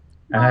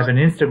 And I have an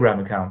Instagram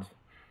account.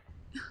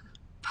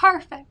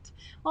 Perfect.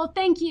 Well,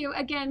 thank you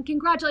again.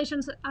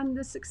 Congratulations on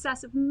the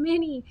success of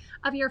many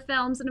of your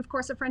films and, of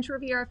course, the French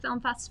Riviera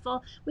Film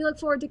Festival. We look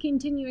forward to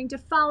continuing to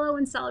follow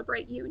and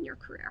celebrate you and your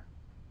career.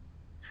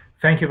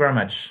 Thank you very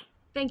much.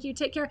 Thank you.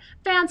 Take care.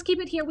 Fans, keep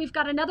it here. We've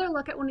got another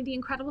look at one of the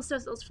incredible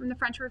sizzles from the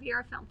French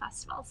Riviera Film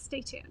Festival.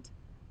 Stay tuned.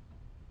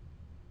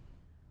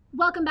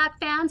 Welcome back,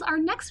 fans. Our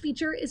next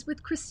feature is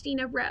with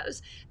Christina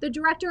Rose, the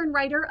director and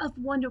writer of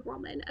Wonder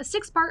Woman, a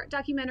 6-part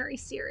documentary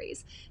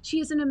series. She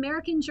is an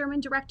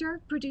American-German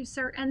director,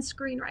 producer, and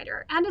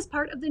screenwriter, and is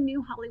part of the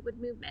New Hollywood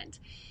movement.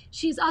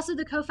 She is also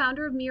the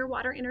co-founder of Mere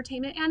Water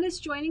Entertainment and is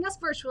joining us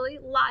virtually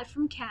live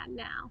from Cannes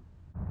now.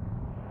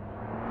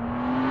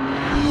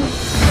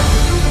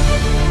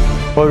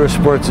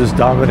 Motorsports is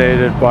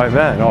dominated by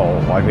men. Oh,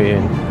 I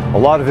mean, a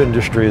lot of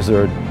industries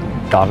are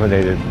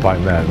dominated by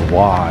men.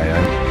 Why?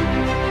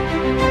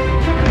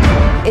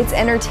 It's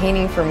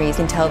entertaining for me. You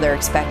can tell they're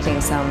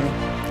expecting some,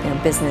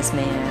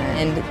 businessman,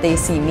 and they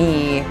see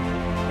me,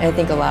 and I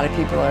think a lot of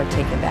people are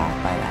taken back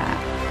by that.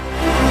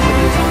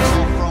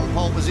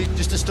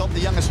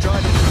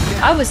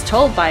 I was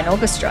told by an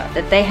orchestra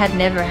that they had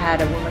never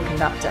had a woman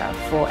conductor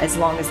for as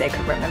long as they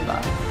could remember.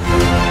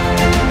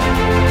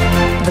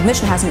 The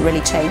mission hasn't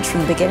really changed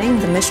from the beginning.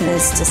 The mission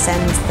is to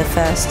send the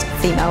first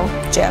female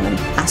German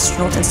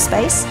astronaut into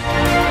space.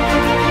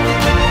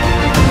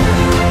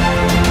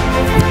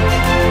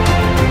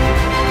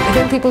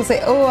 When people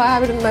say, oh, I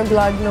have it in my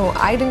blood, no,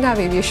 I didn't have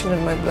aviation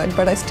in my blood,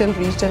 but I still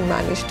reached and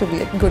managed to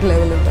be at a good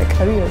level in my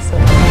career. So.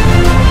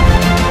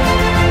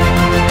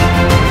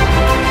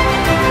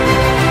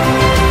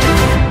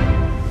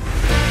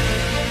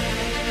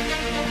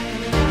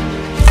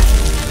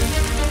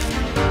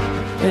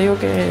 Yo digo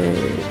que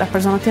las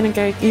personas tienen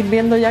que ir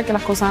viendo ya que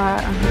las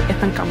cosas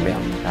están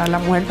cambiando. La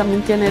mujer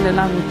también tiene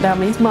la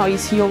misma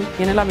visión,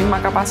 tiene la misma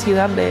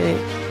capacidad de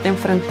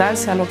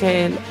enfrentarse a lo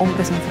que el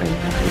hombre se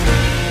enfrenta.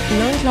 You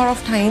know, a lot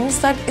of times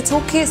that it's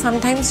okay.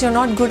 Sometimes you're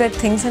not good at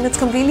things and it's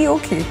completely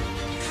okay.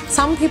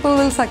 Some people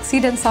will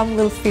succeed and some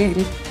will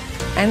fail.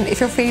 And if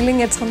you're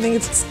failing at something,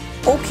 it's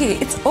okay.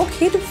 It's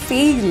okay to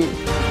fail.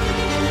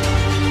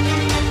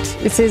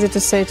 It's easy to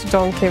say to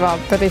don't give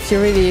up, but if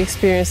you really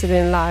experience it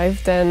in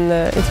life, then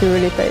it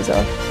really pays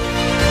off.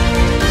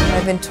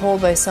 I've been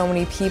told by so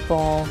many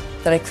people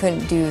that I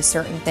couldn't do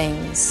certain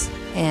things,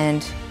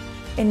 and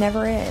it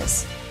never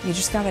is. You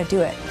just gotta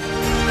do it.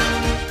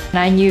 And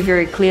I knew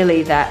very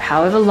clearly that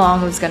however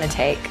long it was going to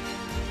take,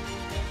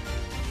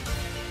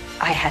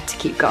 I had to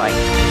keep going.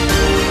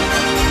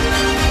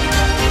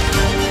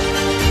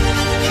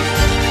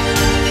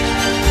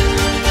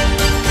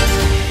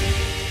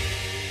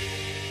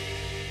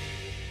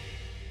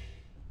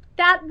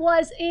 That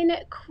was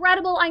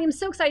incredible. I am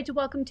so excited to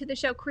welcome to the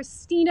show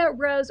Christina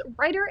Rose,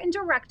 writer and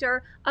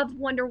director of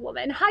Wonder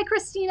Woman. Hi,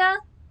 Christina.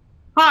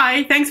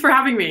 Hi, thanks for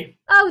having me.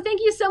 Oh,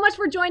 thank you so much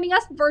for joining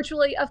us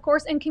virtually, of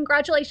course, and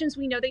congratulations.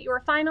 We know that you're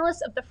a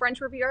finalist of the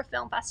French Riviera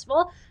Film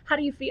Festival. How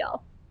do you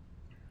feel?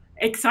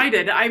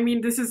 Excited. I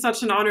mean, this is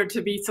such an honor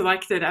to be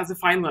selected as a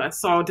finalist.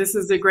 So this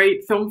is a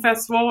great film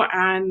festival,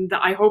 and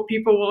I hope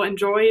people will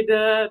enjoy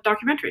the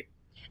documentary.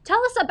 Tell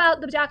us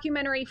about the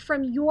documentary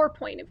from your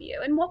point of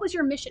view, and what was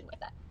your mission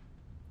with it?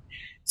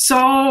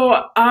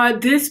 So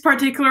this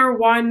particular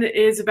one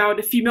is about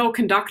a female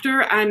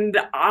conductor, and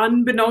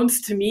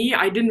unbeknownst to me,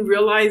 I didn't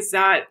realize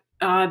that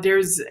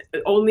there's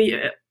only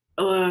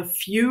a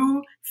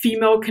few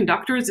female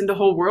conductors in the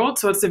whole world,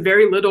 so it's a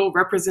very little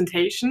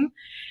representation.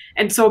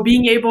 And so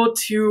being able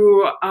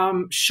to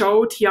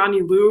show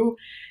Tiani Liu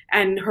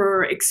and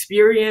her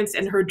experience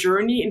and her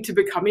journey into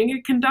becoming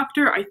a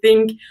conductor, I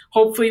think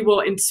hopefully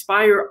will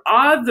inspire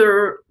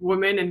other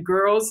women and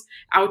girls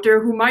out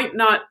there who might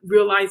not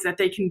realize that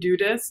they can do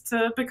this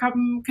to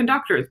become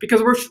conductors,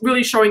 because we're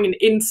really showing an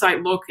inside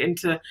look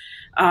into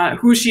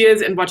who she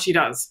is and what she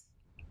does.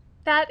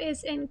 That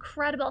is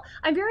incredible.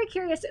 I'm very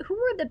curious, who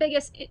were the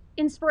biggest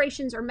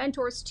inspirations or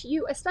mentors to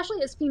you,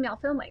 especially as female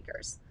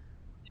filmmakers?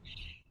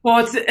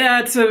 Well,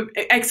 it's an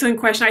excellent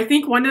question. I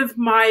think one of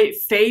my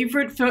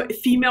favorite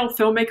female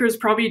filmmakers is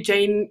probably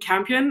Jane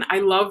Campion. I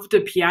love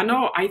the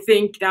piano. I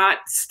think that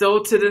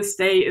still to this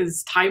day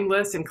is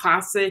timeless and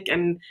classic,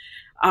 and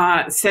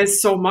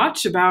says so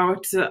much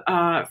about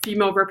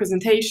female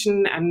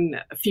representation and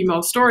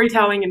female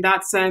storytelling in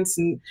that sense.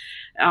 And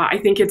I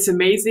think it's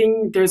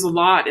amazing. There's a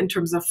lot in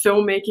terms of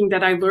filmmaking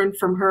that I learned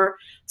from her.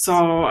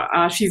 So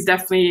she's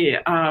definitely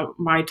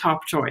my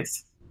top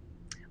choice.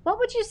 What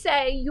would you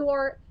say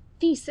your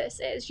thesis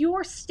is,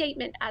 your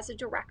statement as a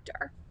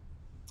director?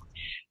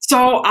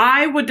 So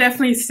I would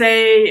definitely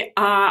say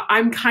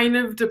I'm kind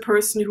of the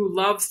person who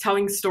loves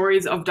telling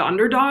stories of the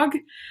underdog.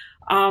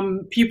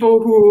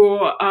 People who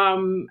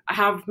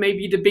have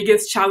maybe the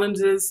biggest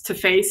challenges to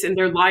face in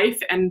their life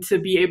and to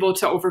be able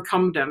to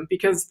overcome them.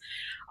 Because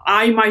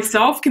I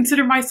myself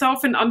consider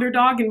myself an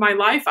underdog in my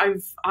life.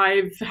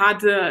 I've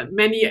had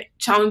many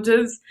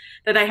challenges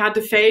that I had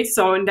to face.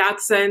 So in that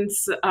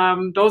sense,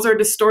 those are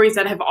the stories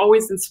that have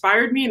always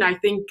inspired me. And I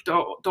think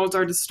those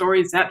are the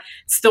stories that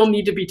still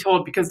need to be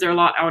told, because there are a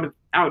lot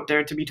out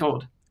there to be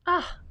told.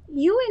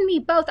 You and me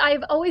both.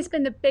 I've always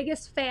been the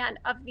biggest fan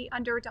of the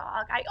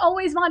underdog. I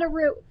always want to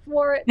root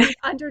for the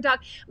underdog.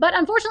 But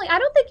unfortunately, I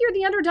don't think you're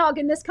the underdog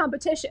in this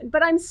competition,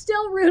 but I'm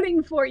still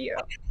rooting for you.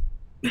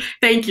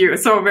 Thank you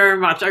so very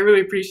much. I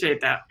really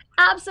appreciate that.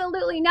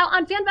 Absolutely. Now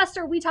on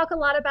Fanvestor, we talk a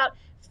lot about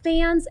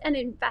fans and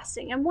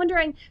investing. I'm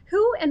wondering,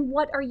 who and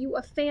what are you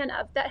a fan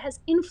of that has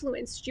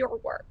influenced your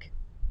work?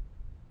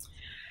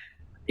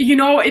 You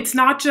know, it's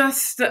not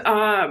just,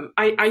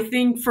 I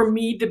think for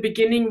me, the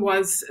beginning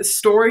was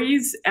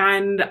stories.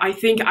 And I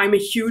think I'm a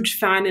huge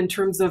fan in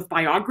terms of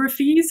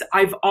biographies.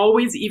 I've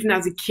always, even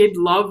as a kid,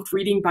 loved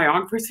reading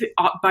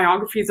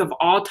biographies of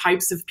all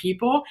types of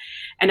people.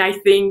 And I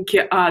think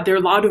there are a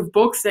lot of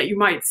books that you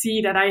might see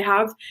that I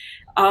have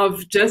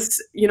of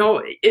just, you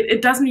know,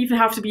 it doesn't even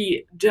have to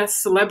be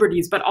just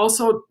celebrities, but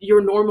also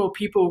your normal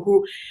people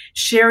who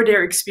share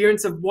their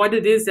experience of what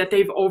it is that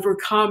they've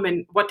overcome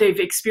and what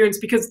they've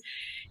experienced. Because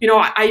you know,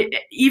 I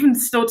even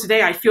still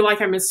today, I feel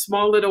like I'm a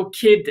small little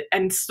kid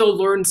and still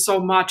learn so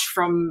much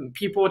from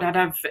people that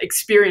have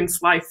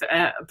experienced life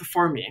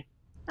before me.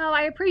 Oh,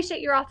 I appreciate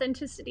your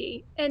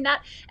authenticity in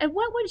that. And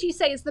what would you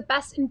say is the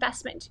best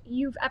investment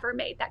you've ever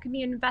made? That could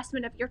be an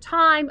investment of your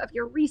time, of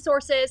your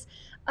resources,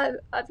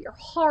 of your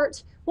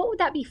heart. What would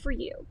that be for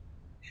you?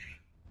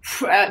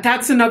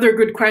 That's another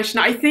good question.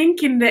 I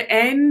think in the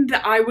end,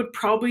 I would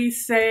probably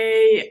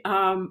say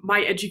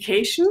my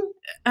education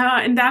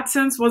in that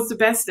sense was the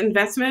best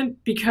investment,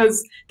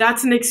 because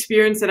that's an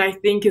experience that I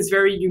think is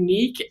very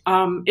unique.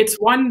 It's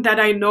one that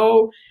I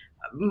know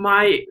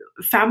my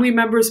family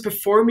members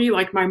before me,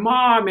 like my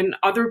mom and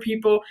other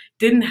people,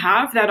 didn't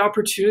have that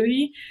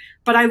opportunity.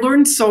 But I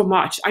learned so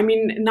much. I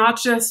mean,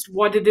 not just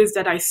what it is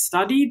that I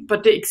studied,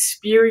 but the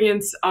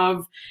experience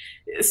of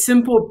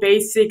simple,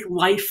 basic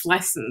life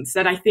lessons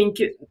that I think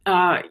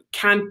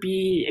can't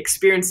be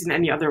experienced in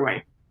any other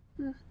way.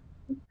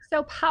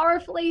 So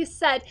powerfully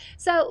said.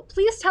 So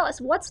please tell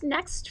us, what's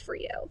next for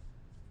you?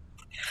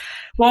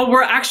 Well,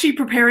 we're actually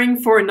preparing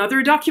for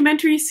another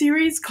documentary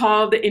series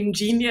called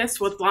Ingenious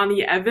with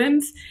Lonnie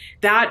Evans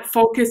that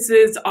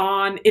focuses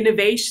on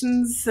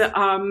innovations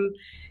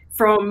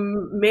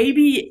from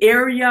maybe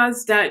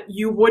areas that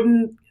you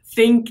wouldn't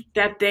think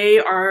that they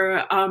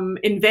are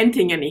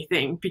inventing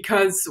anything,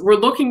 because we're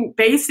looking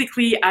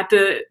basically at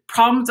the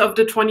problems of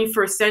the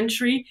 21st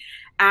century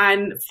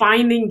and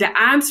finding the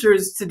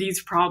answers to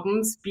these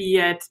problems, be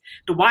it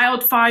the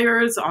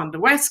wildfires on the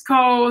West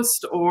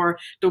Coast or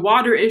the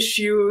water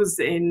issues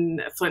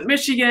in Flint,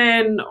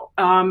 Michigan.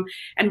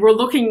 And we're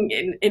looking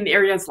in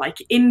areas like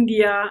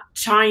India,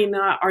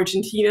 China,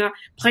 Argentina,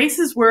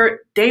 places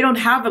where they don't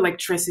have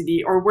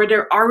electricity or where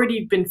they're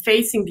already been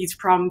facing these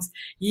problems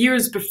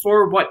years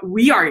before what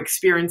we are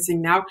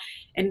experiencing now.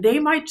 And they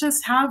might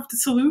just have the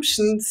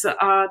solutions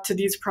to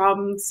these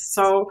problems.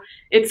 So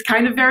it's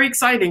kind of very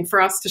exciting for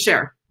us to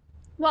share.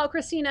 Well,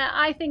 Christina,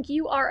 I think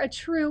you are a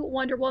true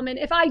Wonder Woman.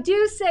 If I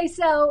do say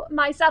so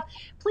myself,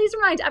 please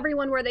remind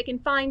everyone where they can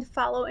find,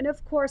 follow, and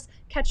of course,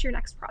 catch your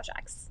next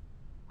projects.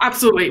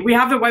 Absolutely. We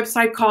have a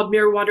website called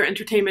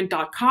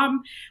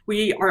mirrorwaterentertainment.com.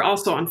 We are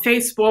also on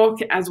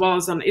Facebook as well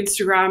as on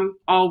Instagram,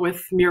 all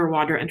with Mirror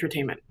Water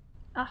Entertainment.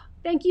 Oh,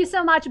 thank you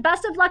so much.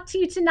 Best of luck to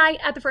you tonight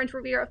at the French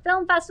Riviera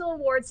Film Festival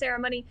Awards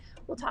ceremony.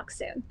 We'll talk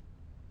soon.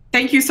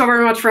 Thank you so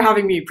very much for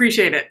having me.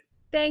 Appreciate it.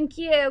 Thank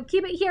you.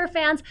 Keep it here,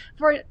 fans,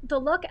 for the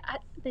look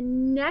at the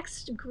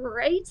next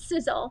great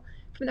sizzle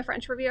from the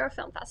French Riviera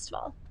Film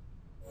Festival.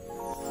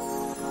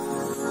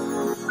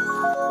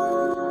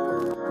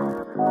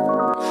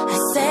 I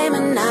say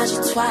ménage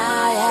à trois,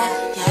 yeah,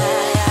 yeah,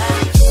 yeah.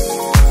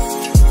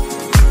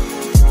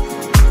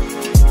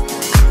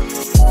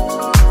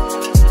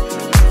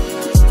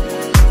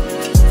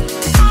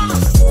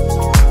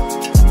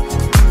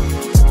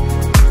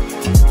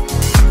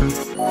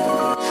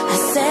 I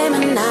say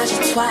ménage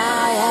à trois,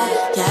 yeah,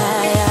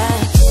 yeah, yeah.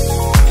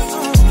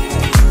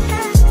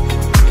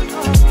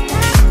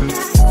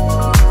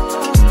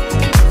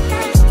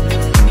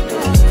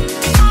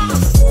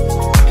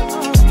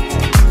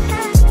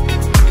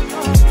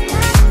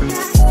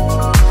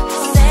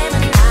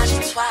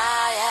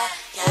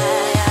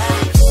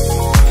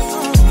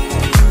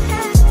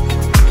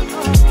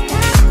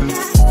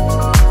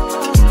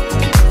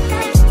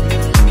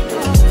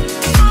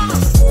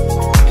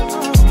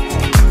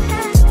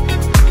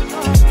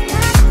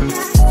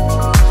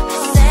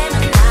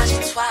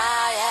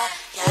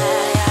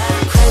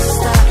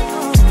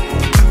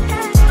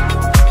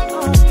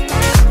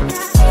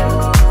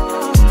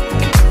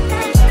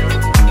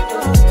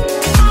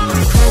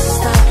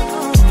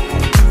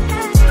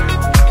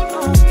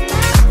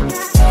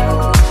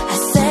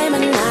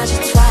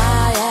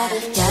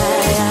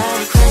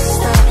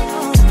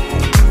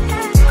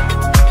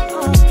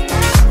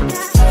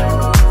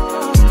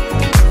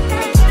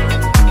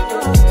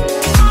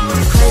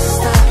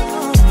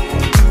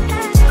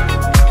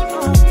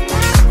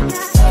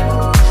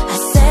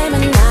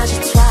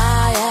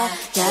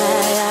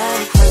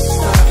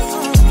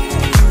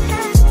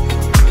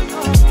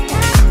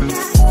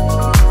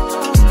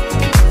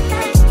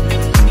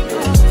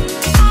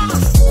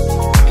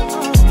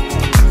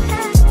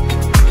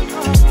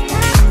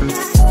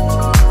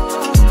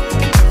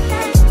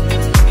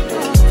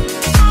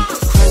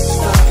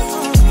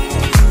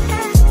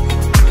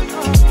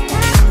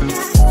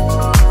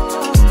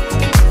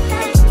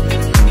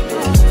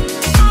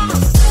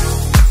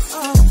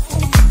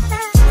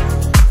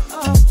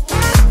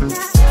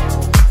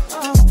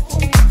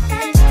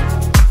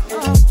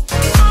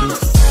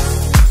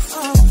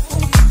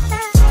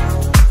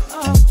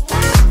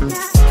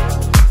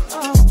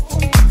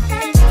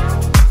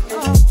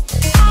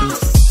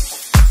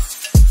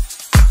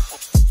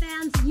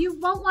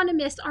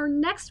 Our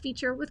next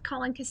feature with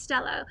Colin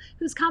Costello,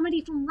 whose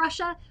comedy From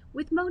Russia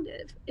with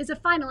Motive is a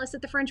finalist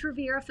at the French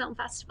Riviera Film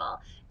Festival.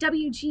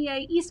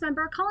 WGA East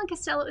member Colin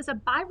Costello is a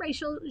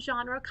biracial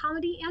genre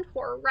comedy and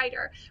horror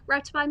writer,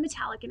 repped by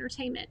Metallic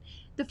Entertainment.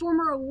 The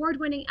former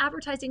award-winning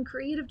advertising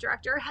creative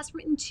director has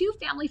written 2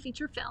 family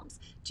feature films,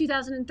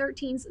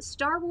 2013's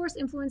Star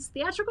Wars-influenced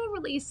theatrical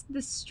release,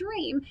 The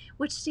Stream,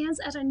 which stands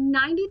at a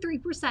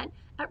 93%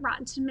 at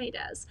Rotten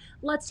Tomatoes.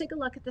 Let's take a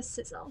look at the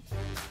sizzle.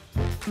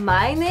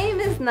 My name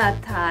is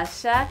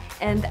Natasha,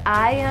 and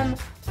I am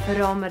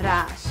from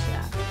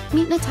Russia.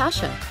 Meet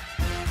Natasha.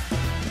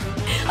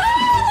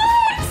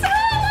 Alex!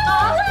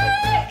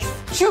 Alex!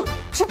 Shoot!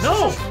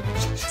 No!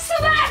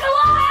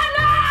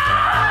 Svetlana!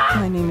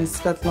 My name is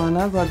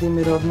Svetlana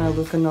Vladimirovna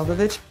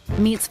Lukanovich.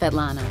 Meet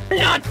Svetlana.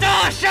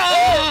 Natasha!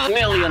 $1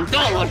 million.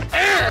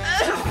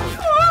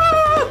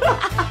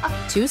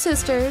 2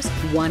 sisters,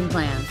 1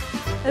 plan.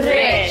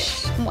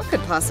 Rich! What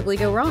could possibly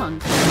go wrong?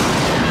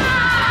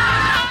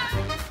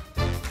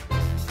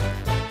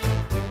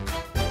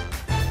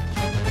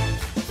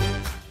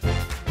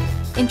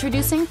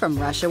 Introducing From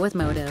Russia with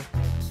Motive.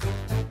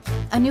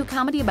 A new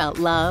comedy about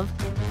love,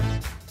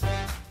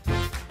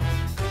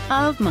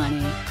 of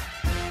money.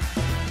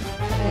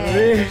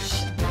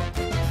 Rich.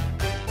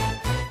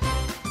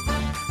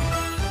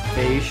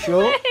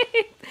 Facial.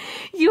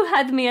 You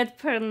had me at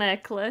pearl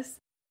necklace.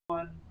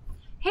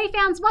 Hey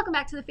fans, welcome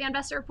back to the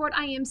Fanvestor Report.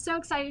 I am so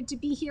excited to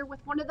be here with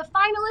one of the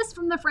finalists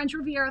from the French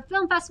Riviera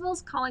Film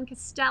Festivals, Colin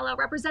Costello,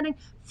 representing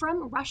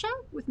From Russia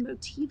with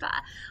Motiva.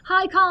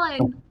 Hi,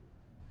 Colin.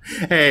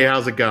 Hey,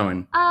 how's it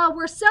going?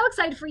 We're so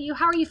excited for you.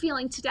 How are you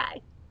feeling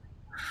today?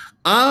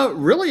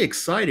 Really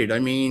excited. I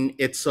mean,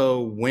 it's a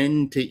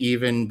win to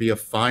even be a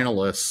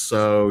finalist.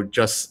 So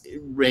just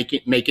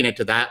making it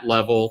to that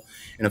level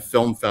in a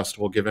film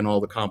festival, given all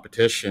the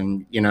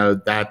competition, you know,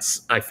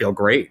 I feel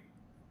great.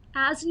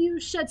 As you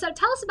should. So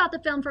tell us about the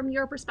film from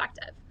your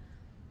perspective.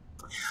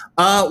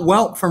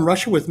 Well, From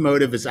Russia with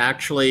Motive is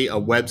actually a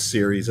web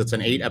series. It's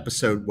an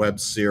 8-episode web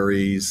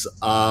series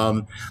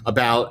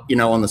about, you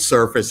know, on the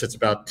surface, it's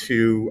about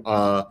 2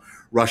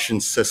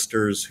 Russian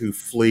sisters who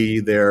flee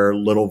their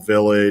little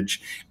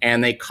village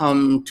and they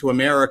come to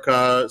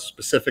America,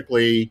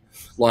 specifically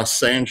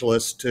Los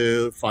Angeles,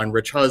 to find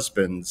rich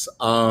husbands.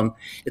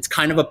 It's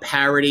kind of a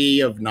parody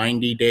of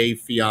 90 Day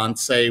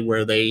Fiance,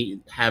 where they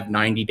have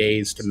 90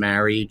 days to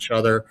marry each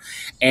other.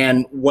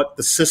 And what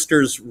the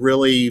sisters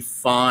really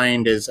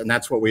find is, and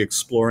that's what we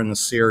explore in the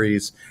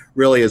series,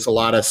 really is a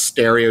lot of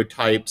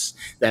stereotypes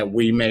that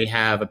we may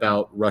have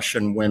about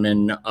Russian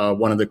women.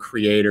 One of the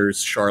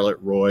creators, Charlotte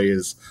Roy,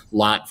 is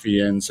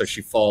Latvian, so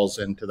she falls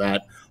into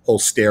that whole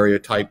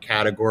stereotype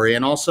category,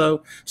 and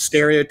also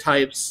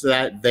stereotypes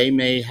that they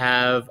may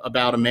have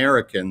about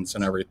Americans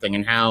and everything,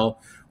 and how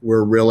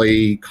we're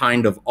really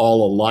kind of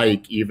all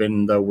alike,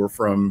 even though we're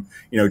from,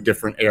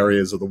 different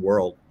areas of the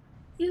world.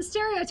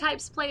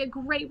 Stereotypes play a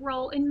great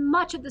role in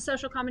much of the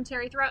social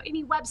commentary throughout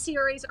any web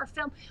series or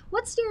film.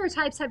 What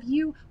stereotypes have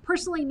you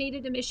personally made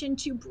it a mission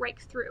to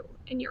break through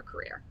in your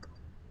career?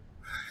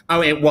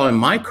 Well, in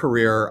my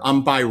career,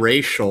 I'm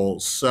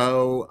biracial.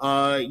 So,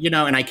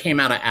 and I came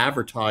out of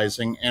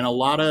advertising, and a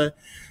lot of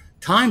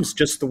times,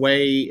 just the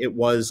way it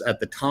was at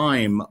the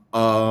time,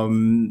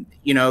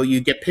 you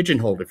get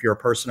pigeonholed. If you're a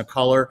person of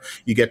color,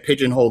 you get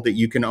pigeonholed that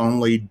you can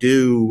only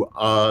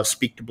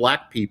speak to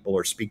Black people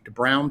or speak to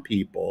brown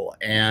people.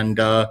 And,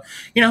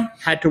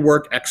 had to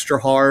work extra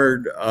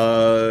hard,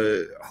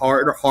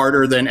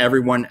 harder than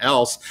everyone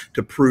else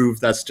to prove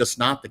that's just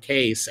not the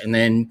case. And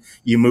then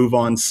you move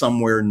on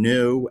somewhere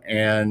new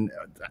and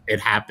it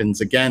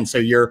happens again. So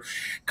you're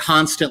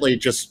constantly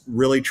just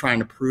really trying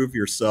to prove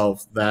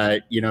yourself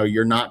that,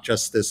 you're not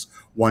just this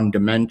one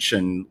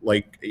dimension.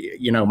 Like,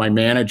 my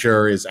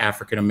manager is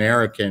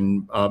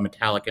African-American,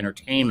 Metallic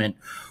Entertainment,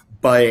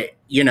 but,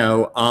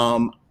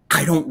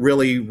 I don't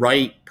really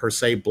write per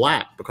se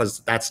Black,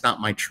 because that's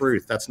not my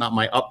truth. That's not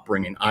my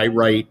upbringing. I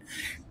write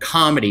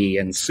comedy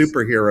and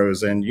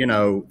superheroes and,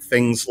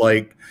 things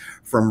like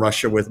From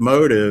Russia with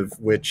Motive,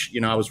 which,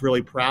 I was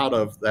really proud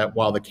of that.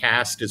 While the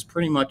cast is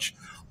pretty much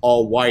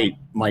all white,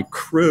 my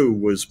crew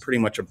was pretty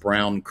much a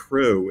brown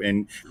crew,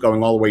 and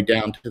going all the way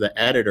down to the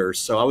editor.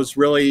 So I was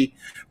really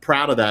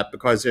proud of that,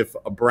 because if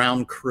a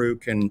brown crew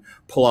can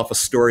pull off a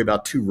story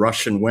about two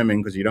Russian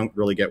women, because you don't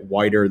really get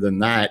whiter than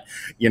that,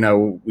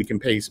 we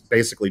can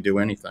basically do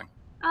anything.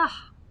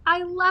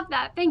 I love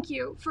that. Thank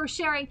you for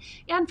sharing.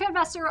 And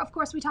Fanvestor, of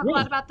course, we talk a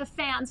lot about the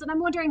fans, and I'm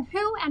wondering,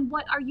 who and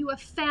what are you a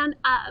fan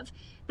of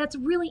that's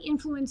really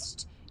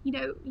influenced,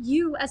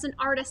 you as an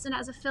artist and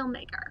as a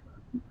filmmaker?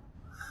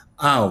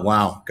 Oh,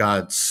 wow.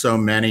 God, so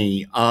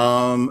many.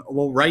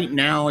 Well, right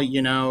now,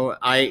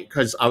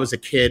 because I was a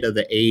kid of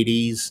the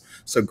 80s.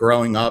 So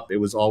growing up, it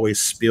was always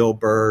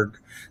Spielberg,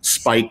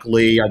 Spike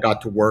Lee, I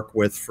got to work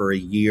with for a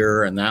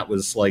year, and that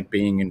was like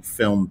being in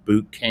film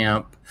boot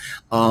camp.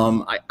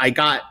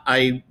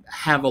 I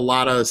have a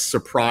lot of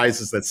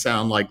surprises that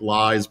sound like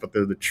lies, but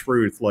they're the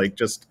truth. Like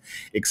just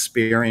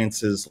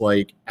experiences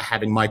like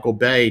having Michael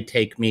Bay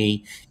take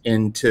me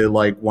into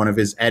like one of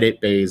his edit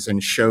bays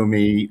and show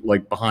me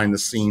like behind the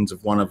scenes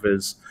of one of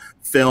his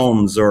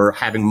films, or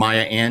having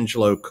Maya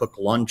Angelou cook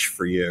lunch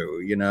for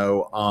you,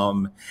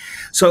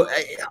 So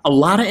a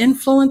lot of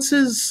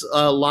influences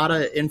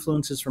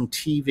from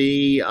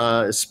TV,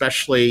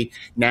 especially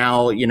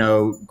now,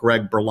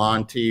 Greg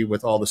Berlanti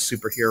with all the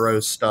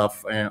superhero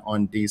stuff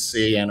on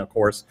DC, and of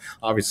course,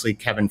 obviously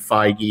Kevin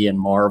Feige and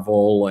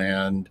Marvel,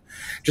 and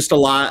just a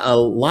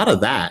lot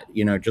of that,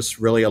 just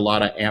really a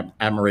lot of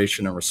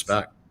admiration and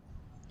respect.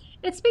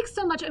 It speaks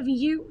so much of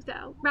you,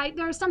 though, right?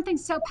 There's something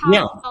so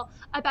powerful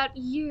about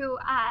you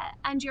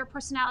and your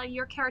personality,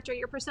 your character,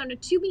 your persona,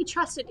 to be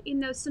trusted in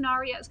those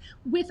scenarios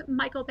with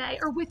Michael Bay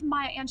or with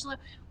Maya Angelou.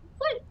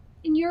 What,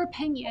 in your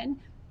opinion,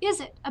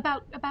 is it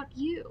about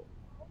you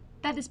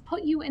that has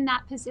put you in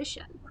that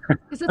position?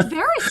 Because it's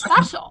very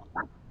special.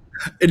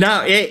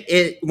 No,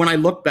 when I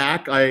look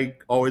back, I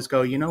always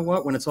go, you know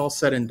what? When it's all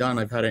said and done,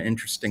 I've had an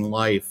interesting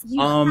life.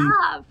 You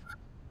have.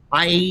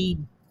 I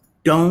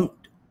don't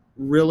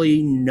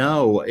really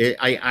know.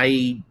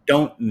 I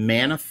don't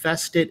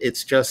manifest it.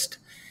 It's just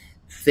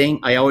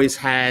I always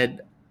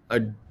had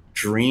a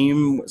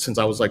dream since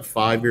I was like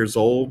 5 years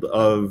old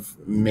of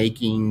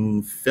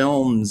making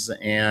films,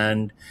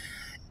 and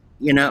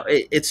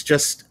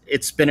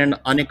it's been an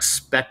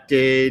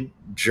unexpected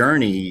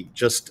journey.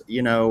 Just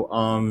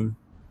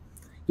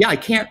I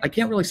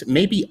can't really say.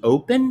 Maybe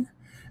open,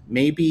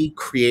 maybe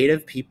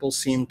creative. People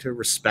seem to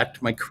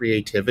respect my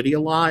creativity a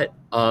lot.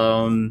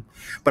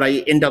 But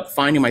I end up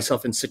finding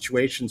myself in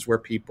situations where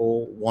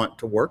people want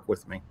to work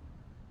with me.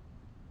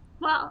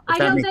 Well, I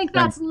don't think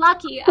that's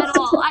lucky at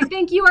all. I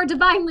think you are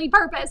divinely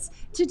purposed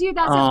to do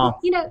that. So,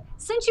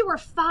 since you were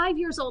 5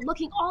 years old,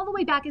 looking all the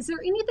way back, is there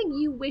anything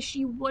you wish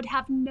you would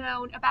have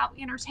known about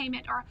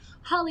entertainment or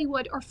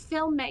Hollywood or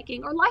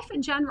filmmaking or life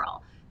in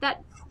general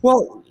that?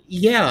 Well,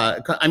 yeah.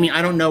 I mean,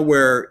 I don't know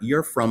where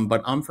you're from,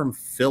 but I'm from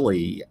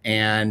Philly.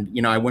 And,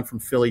 I went from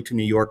Philly to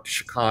New York to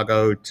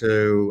Chicago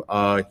to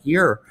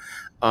here.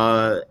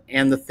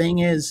 And the thing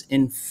is,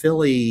 in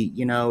Philly,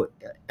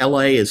 LA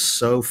is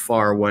so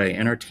far away.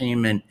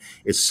 Entertainment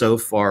is so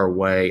far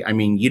away. I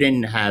mean, you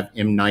didn't have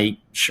M. Night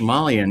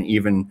Shyamalan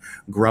even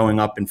growing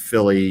up in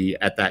Philly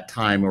at that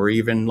time, or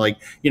even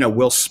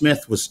Will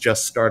Smith was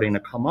just starting to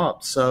come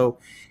up. So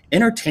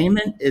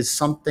entertainment is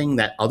something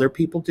that other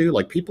people do.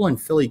 Like, people in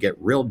Philly get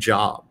real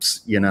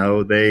jobs.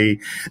 They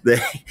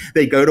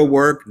go to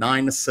work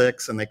 9 to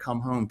 6 and they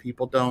come home.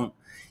 People don't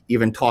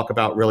even talk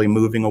about really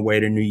moving away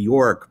to New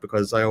York,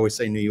 because I always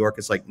say New York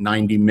is like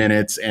 90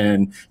 minutes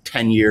and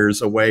 10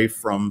 years away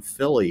from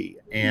Philly.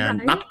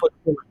 And not to put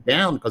Philly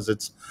down because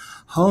it's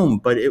home,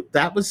 but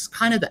that was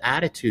kind of the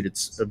attitude.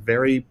 It's a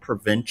very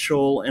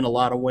provincial in a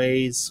lot of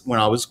ways when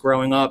I was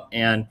growing up,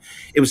 and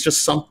it was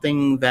just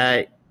something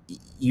that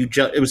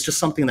it was just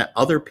something that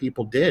other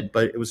people did,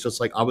 but it was just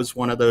like I was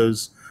one of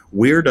those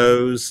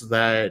weirdos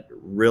that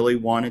really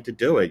wanted to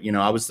do it.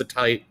 I was the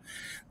type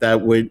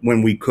that would,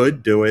 when we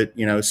could do it,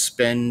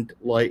 spend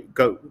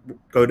go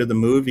to the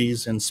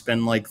movies and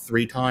spend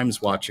 3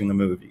 times watching the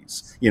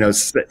movies.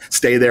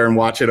 Stay there and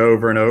watch it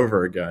over and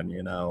over again.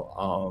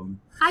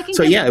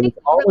 So yeah, it was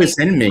always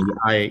in me.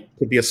 I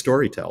could be a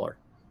storyteller.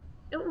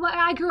 Well,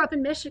 I grew up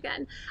in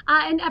Michigan,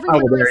 and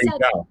everyone always said,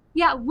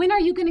 "Yeah, when are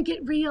you going to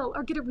get real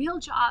or get a real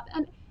job?"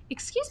 And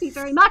excuse me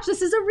very much, this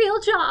is a real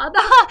job.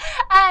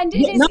 And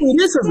it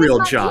is a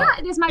real job.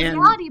 Yeah, it is my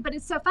reality, but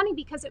it's so funny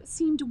because it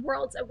seemed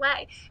worlds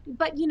away.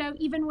 But,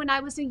 even when I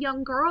was a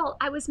young girl,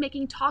 I was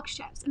making talk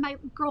shows in my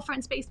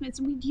girlfriend's basements,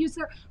 and we'd use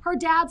her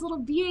dad's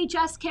little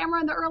VHS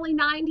camera in the early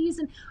 90s.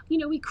 And,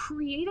 we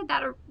created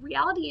that a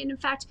reality. And in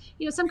fact,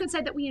 some could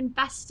say that we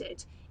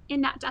invested in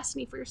that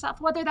destiny for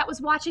yourself, whether that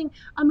was watching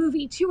a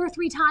movie 2 or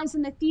 3 times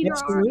in the theater,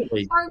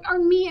 or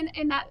me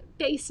in that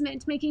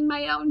basement making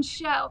my own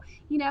show.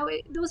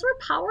 Those were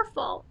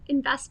powerful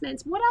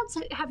investments. What else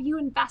have you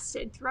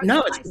invested throughout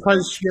your it's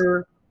because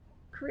your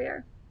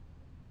career?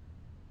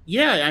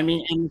 Yeah, I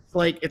mean, and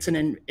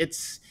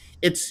it's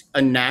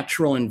a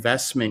natural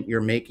investment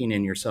you're making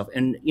in yourself.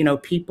 And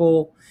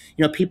people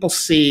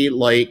see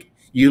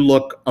you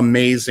look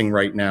amazing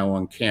right now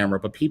on camera,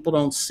 but people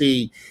don't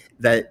see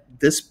that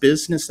this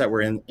business that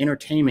we're in,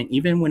 entertainment,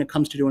 even when it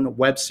comes to doing a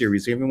web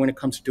series, even when it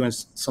comes to doing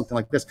something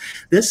like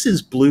this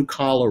is blue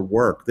collar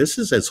work. This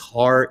is it's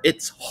hard.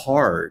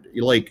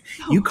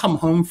 You come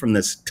home from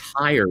this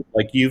tired,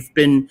 you've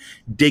been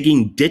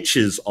digging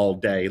ditches all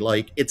day.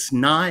 It's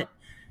not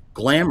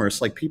glamorous.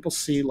 People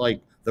see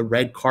the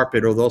red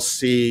carpet, or they'll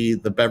see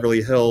the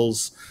Beverly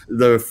Hills,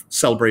 the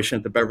celebration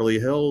at the Beverly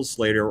Hills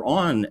later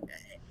on.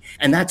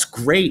 And that's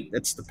great.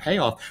 That's the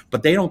payoff.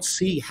 But they don't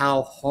see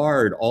how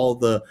hard all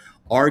the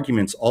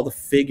arguments, all the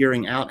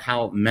figuring out,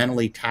 how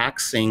mentally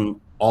taxing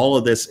all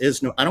of this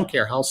is. No, I don't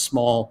care how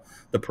small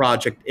the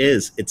project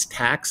is. It's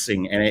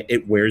taxing, and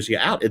it wears you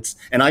out.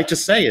 And I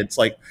just say,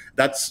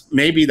 that's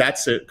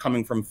it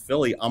coming from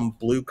Philly. I'm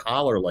blue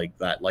collar like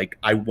that.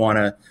 I want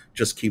to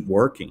just keep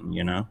working,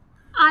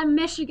 I'm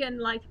Michigan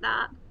like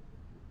that.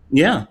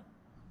 Yeah.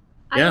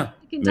 I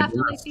can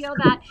definitely feel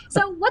that.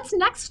 So what's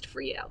next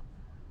for you?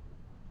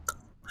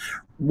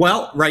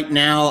 Well, right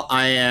now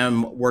I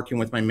am working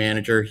with my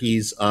manager.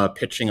 He's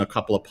pitching a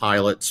couple of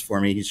pilots for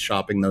me. He's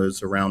shopping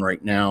those around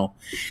right now.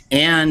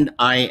 And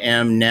I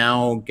am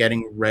now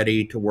getting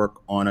ready to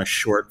work on a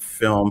short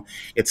film.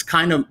 It's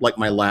kind of like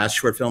my last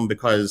short film,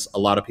 because a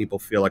lot of people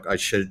feel like I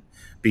should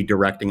be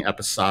directing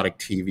episodic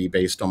TV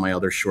based on my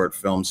other short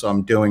film. So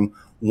I'm doing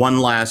one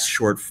last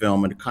short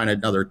film and kind of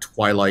another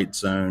Twilight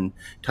Zone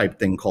type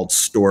thing called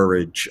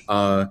Storage.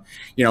 A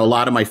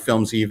lot of my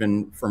films,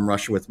 even from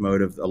Russia with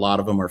Motive, a lot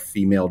of them are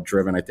female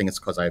driven. I think it's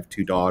because I have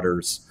 2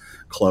 daughters,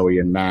 Chloe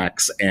and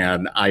Max,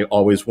 and I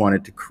always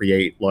wanted to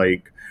create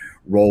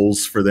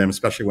roles for them,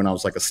 especially when I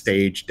was a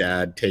stage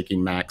dad,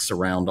 taking Max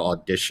around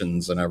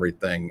auditions and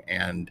everything.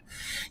 And,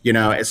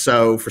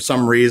 so for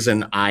some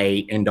reason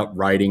I end up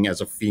writing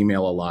as a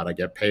female a lot. I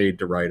get paid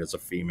to write as a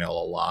female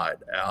a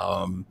lot.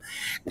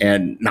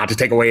 And not to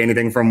take away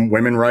anything from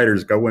women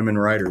writers, go women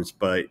writers.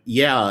 But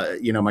yeah,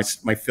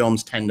 my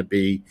films tend to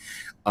be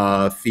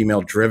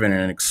female driven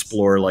and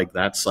explore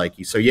that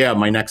psyche. So yeah,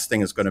 my next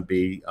thing is going to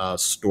be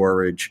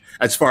Storage,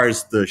 as far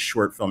as the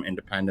short film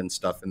independent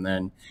stuff. And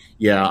then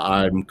yeah,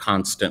 I'm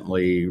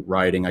constantly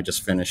writing. I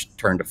just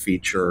turned a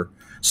feature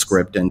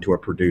script into a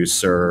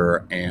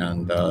producer,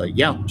 and I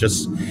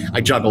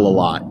juggle a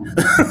lot.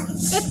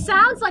 It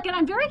sounds like it.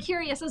 I'm very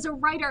curious, as a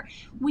writer,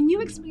 when you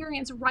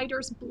experience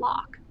writer's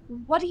block,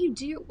 what do you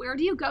do? Where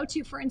do you go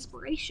to for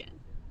inspiration?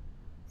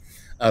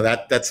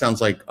 That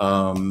sounds like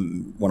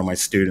one of my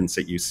students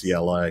at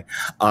UCLA.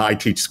 I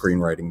teach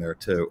screenwriting there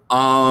too.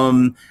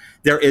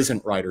 There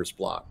isn't writer's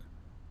block.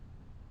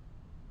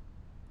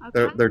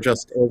 Okay. There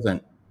just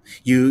isn't.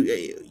 You're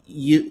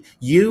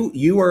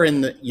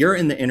in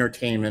the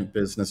entertainment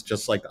business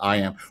just like I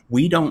am.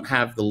 We don't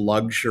have the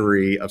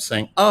luxury of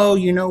saying, oh,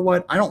 you know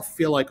what? I don't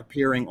feel like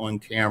appearing on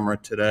camera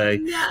today.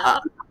 Yeah.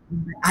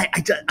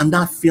 I'm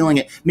not feeling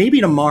it.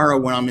 Maybe tomorrow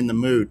when I'm in the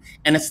mood.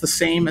 And it's the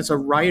same as a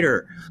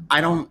writer.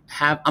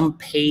 I'm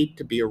paid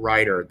to be a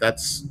writer.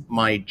 That's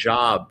my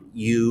job.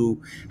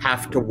 You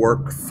have to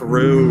work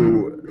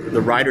through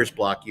the writer's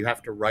block. You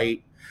have to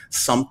write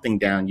something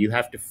down. You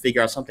have to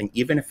figure out something.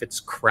 Even if it's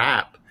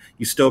crap,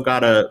 you still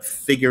got to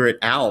figure it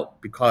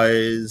out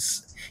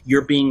because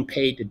you're being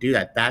paid to do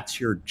that. That's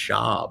your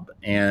job.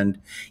 And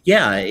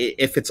yeah,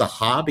 if it's a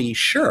hobby,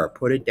 sure,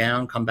 put it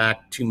down, come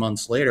back 2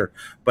 months later.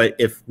 But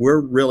if we're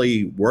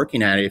really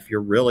working at it, if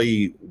you're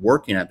really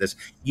working at this,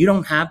 you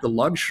don't have the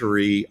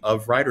luxury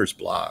of writer's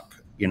block,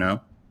 you know?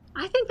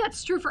 I think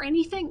that's true for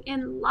anything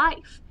in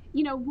life.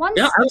 You know, one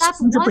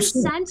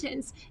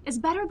sentence is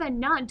better than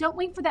none. Don't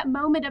wait for that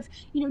moment of,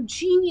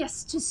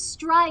 genius to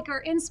strike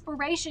or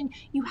inspiration.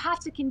 You have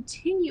to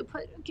continue,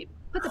 put the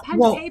pen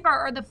to paper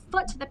or the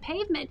foot to the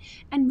pavement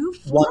and move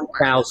forward.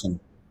 1,000.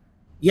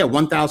 Yeah,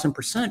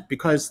 1,000%.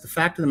 Because the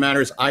fact of the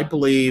matter is, I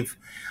believe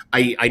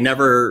I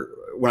never,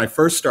 when I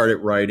first started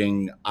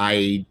writing,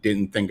 I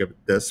didn't think of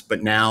this,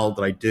 but now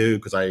that I do,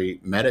 because I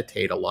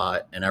meditate a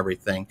lot and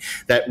everything,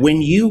 that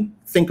when you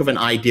think of an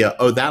idea,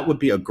 oh, that would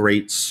be a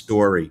great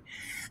story,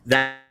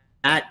 that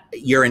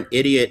you're an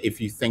idiot if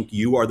you think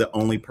you are the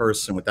only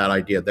person with that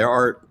idea. There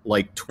are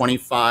like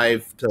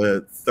 25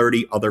 to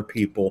 30 other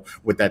people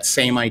with that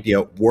same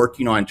idea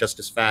working on it just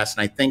as fast.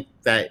 And I think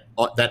that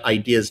that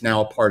idea is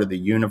now a part of the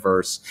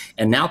universe.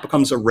 And now it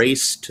becomes a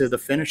race to the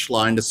finish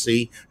line to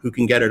see who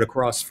can get it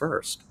across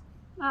first.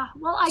 I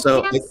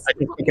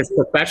think as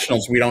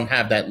professionals, we don't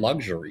have that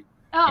luxury.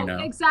 Oh,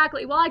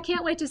 exactly. Well, I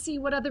can't wait to see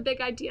what other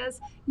big ideas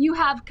you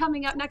have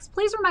coming up next.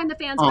 Please remind the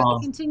fans where they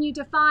continue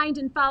to find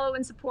and follow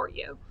and support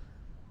you.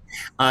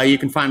 You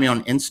can find me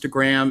on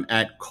Instagram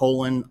at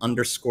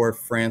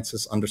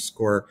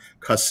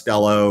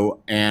 @:Francis_Costello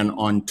and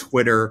on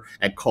Twitter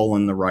at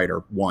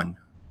 @TheWriter1.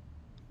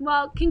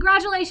 Well,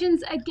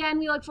 congratulations again.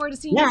 We look forward to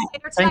seeing you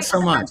later tonight thanks so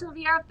at the much. French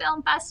Riviera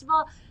Film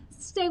Festival.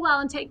 Stay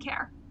well and take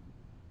care.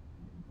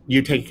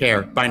 You take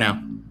care. Bye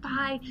now.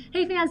 Bye.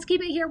 Hey fans,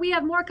 keep it here. We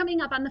have more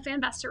coming up on the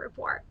Fanvestor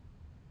Report.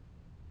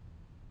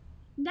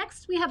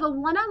 Next, we have a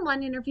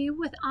one-on-one interview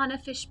with Anna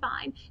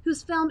Fishbein,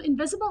 whose film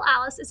Invisible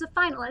Alice is a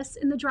finalist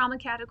in the drama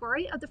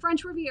category of the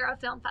French Riviera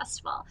Film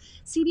Festival.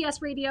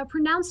 CBS Radio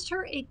pronounced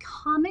her a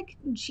comic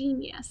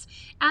genius.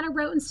 Anna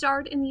wrote and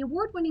starred in the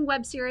award-winning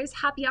web series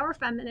Happy Hour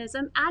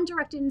Feminism and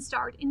directed and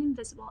starred in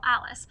Invisible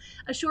Alice,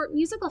 a short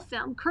musical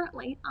film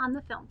currently on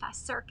the Film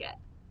Fest circuit.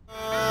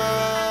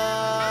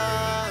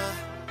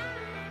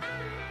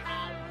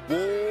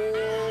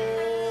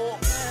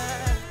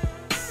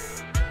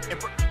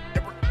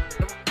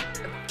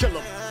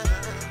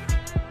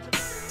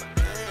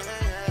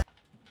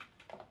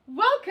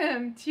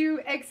 Welcome to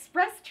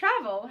Express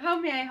Travel. How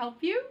may I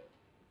help you?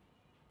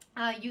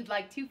 You'd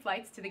like 2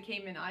 flights to the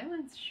Cayman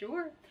Islands?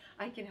 Sure,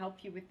 I can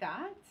help you with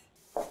that.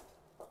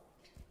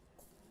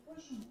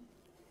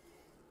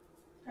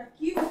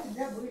 Какие у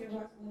тебя были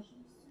возможности?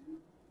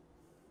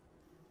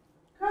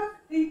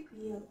 Как ты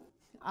пела?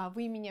 А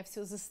вы меня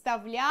все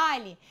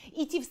заставляли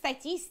идти в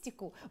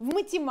статистику, в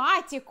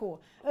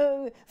математику,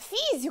 в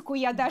физику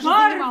я даже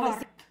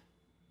занималась.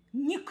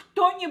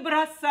 Никто не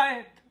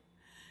бросает.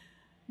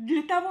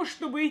 Для того,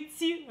 чтобы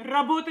идти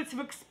работать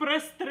в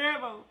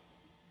экспресс-тревел.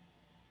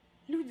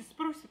 Люди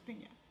спросят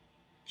меня,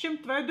 чем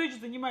твоя дочь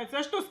занимается.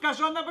 А что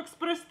скажу, она в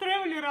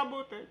экспресс-тревеле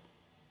работает.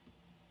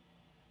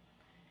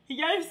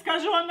 Я ей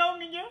скажу, она у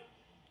меня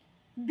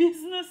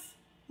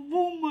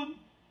бизнес-вумен.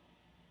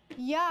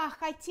 Я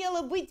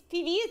хотела быть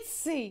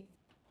певицей.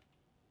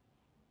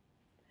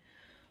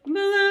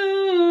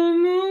 Blue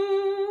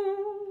moon,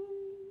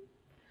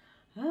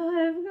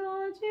 I've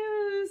got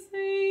you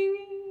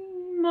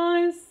singing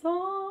my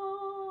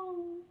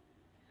song.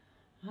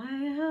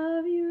 I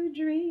have you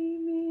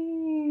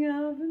dreaming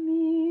of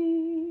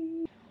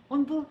me.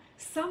 Он был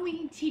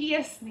самый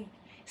интересный,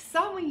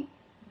 самый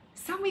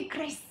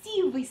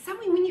красивый,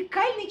 самый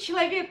уникальный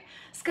человек,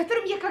 с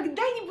которым я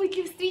когда-нибудь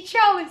ли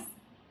встречалась.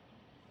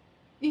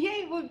 И я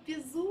его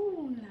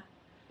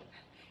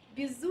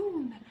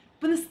безумно,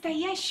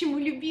 по-настоящему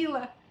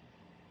любила.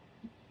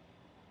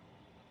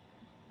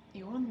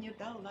 И он мне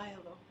дал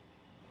Лайлу.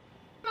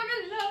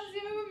 Mommy loves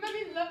you,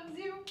 mommy loves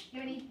you. You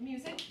have any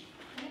music? You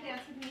can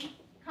dance with me.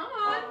 Come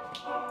on.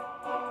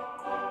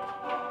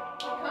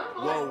 Come on.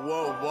 Whoa,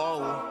 whoa, whoa.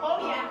 Oh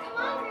yeah. Come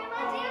on, Grandma,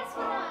 dance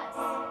with us.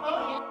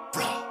 Oh yeah.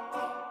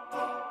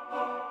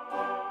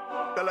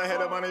 Tell I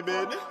had a money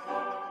business.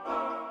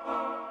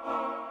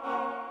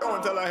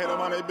 Until I hit them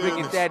on their business.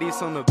 Rick and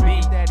Daddy's on the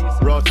beat.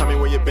 Bro, tell me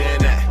where you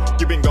been at.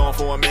 You been gone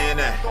for a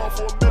minute.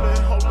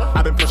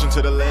 I've been pushing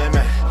to the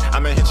limit.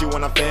 I'ma hit you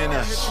when I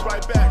finish.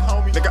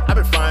 Nigga, I've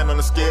been flying on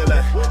the scale.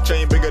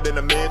 Chain bigger than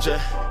a midget.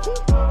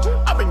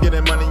 I've been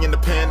getting money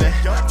independent.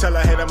 Tell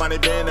I hate them on their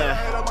business.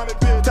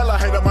 Tell I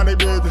hate them on their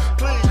business.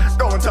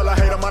 Go and tell I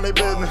hate them on their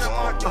business.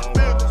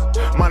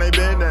 Money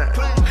business.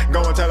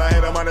 Go and tell I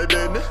hate them on their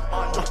business.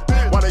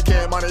 Why they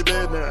can't money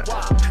business?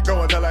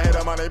 Go and tell I hate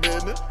them on their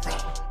business.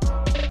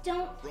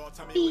 Don't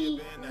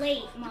be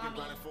late,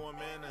 Mommy.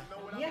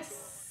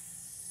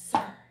 Yes,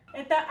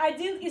 это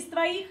один из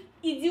твоих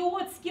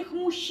идиотских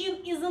мужчин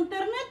из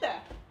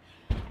интернета?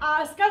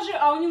 Скажи,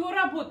 а у него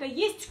работа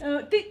есть?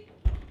 Ты,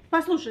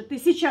 послушай, ты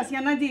сейчас,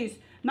 я надеюсь,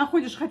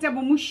 находишь хотя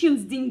бы мужчин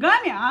с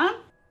деньгами, а?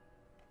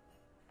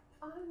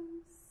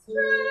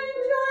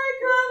 Stranger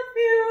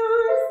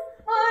confused,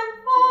 I'm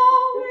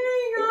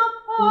falling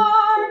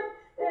apart,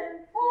 and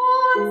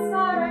thoughts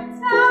are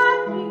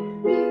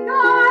attacking,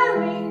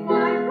 beguiling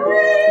my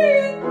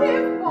brain.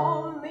 If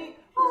only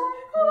I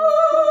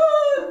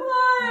could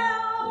fly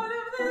out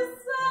of this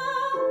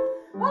cell,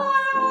 I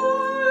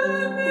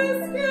wouldn't be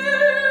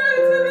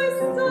scared to be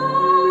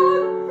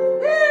stuck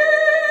in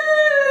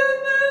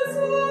this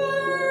world.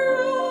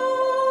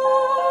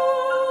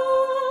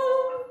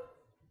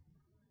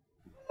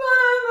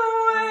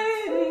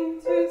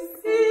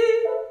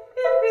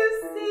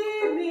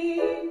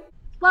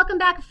 Welcome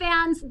back,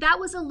 fans. That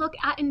was a look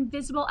at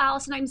Invisible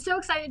Alice, and I'm so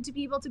excited to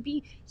be able to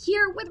be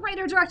here with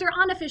writer-director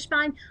Anna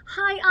Fishbein.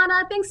 Hi,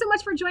 Anna. Thanks so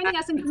much for joining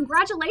us, and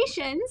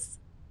congratulations.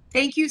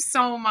 Thank you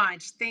so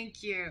much.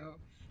 Thank you.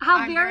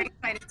 I'm very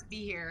excited to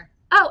be here.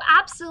 Oh,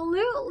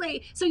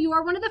 absolutely. So you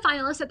are one of the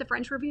finalists at the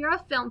French Riviera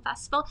Film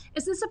Festival.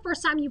 Is this the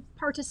first time you've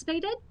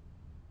participated?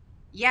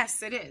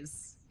 Yes, it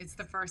is. It's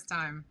the first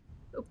time.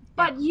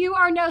 But you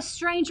are no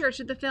stranger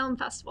to the film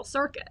festival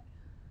circuit.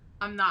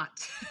 I'm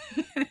not.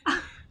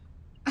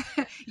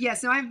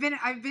 Yes, no, I've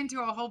been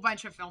to a whole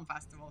bunch of film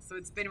festivals, so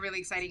it's been really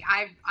exciting.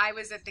 I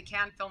was at the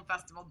Cannes Film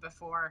Festival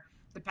before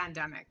the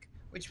pandemic,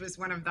 which was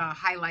one of the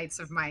highlights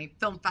of my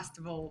film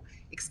festival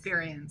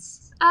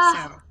experience.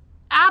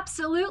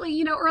 Absolutely.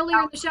 You know,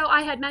 earlier in the show,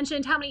 I had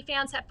mentioned how many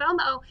fans have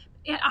FOMO,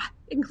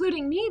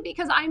 including me,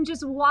 because I'm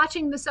just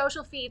watching the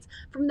social feeds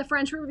from the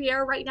French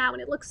Riviera right now,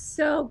 and it looks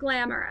so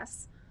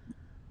glamorous.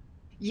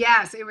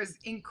 Yes, it was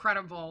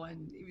incredible,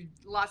 and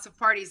lots of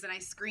parties. And I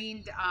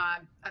screened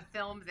a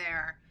film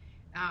there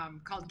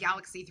called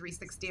Galaxy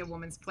 360, A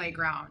Woman's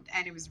Playground,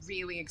 and it was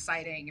really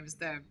exciting. It was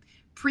the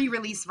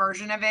pre-release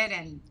version of it,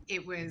 and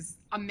it was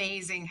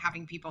amazing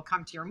having people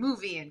come to your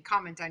movie and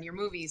comment on your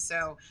movie.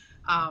 So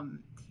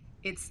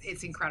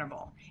it's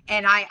incredible.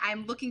 And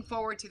I'm looking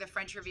forward to the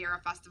French Riviera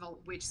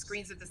Festival, which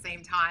screens at the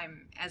same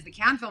time as the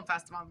Cannes Film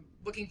Festival. I'm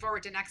looking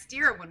forward to next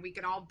year when we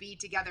can all be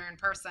together in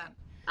person.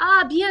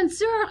 Bien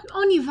sûr,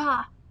 on y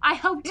va. I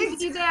hope to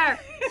be there.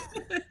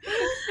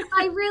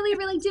 I really,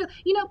 really do.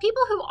 You know,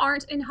 people who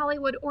aren't in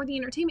Hollywood or the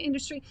entertainment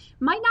industry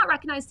might not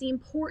recognize the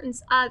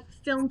importance of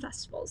film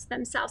festivals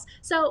themselves.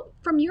 So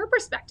from your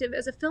perspective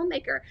as a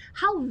filmmaker,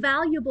 how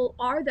valuable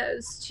are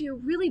those to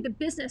really the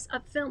business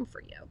of film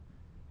for you?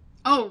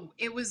 Oh,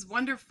 it was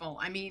wonderful.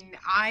 I mean,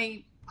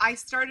 I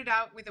started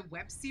out with a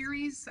web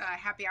series,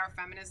 Happy Hour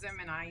Feminism,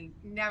 and I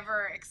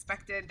never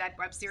expected that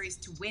web series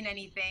to win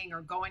anything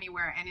or go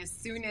anywhere. And as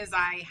soon as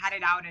I had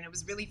it out and it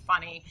was really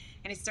funny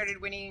and it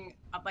started winning,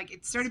 like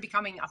it started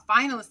becoming a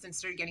finalist and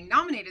started getting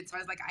nominated. So I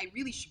was like, I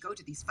really should go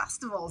to these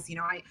festivals. You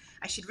know, I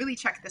should really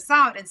check this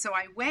out. And so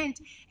I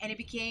went, and it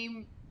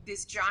became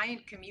this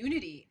giant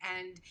community.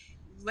 And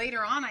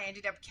later on, I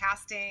ended up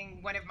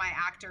casting one of my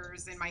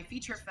actors in my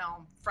feature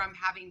film from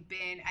having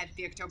been at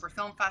the October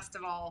Film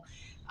Festival,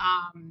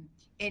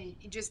 and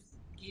just,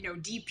 you know,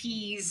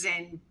 DPs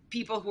and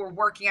people who are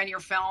working on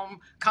your film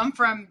come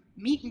from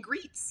meet and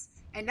greets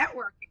and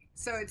networking.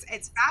 So it's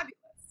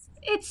fabulous.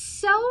 It's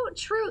so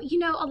true. You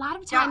know, a lot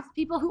of times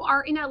people who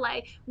are in LA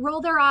roll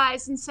their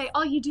eyes and say,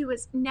 all you do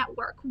is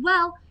network.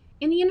 Well,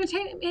 in the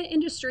entertainment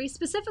industry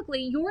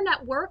specifically, your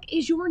network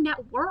is your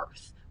net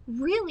worth.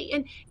 Really,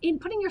 and in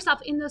putting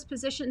yourself in those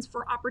positions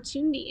for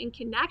opportunity and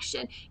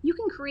connection, you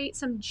can create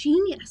some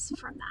genius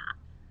from that.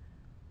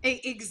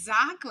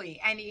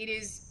 Exactly. And it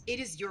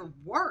is your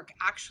work.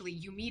 Actually,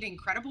 you meet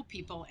incredible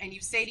people and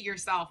you say to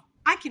yourself,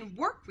 I can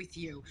work with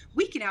you.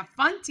 We can have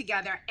fun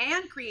together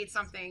and create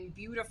something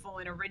beautiful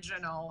and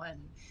original.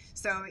 And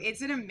so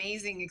it's an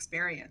amazing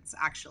experience,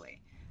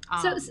 actually.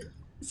 So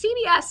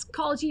CBS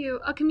called you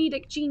a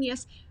comedic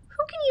genius.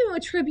 Who can you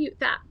attribute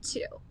that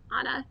to,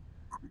 Anna?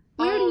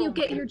 Where do you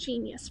get your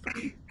genius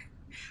from?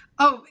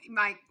 Oh,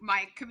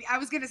 I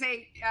was going to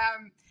say,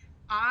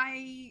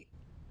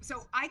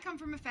 I come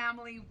from a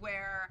family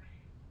where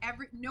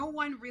no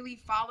one really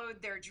followed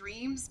their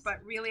dreams,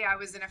 but really I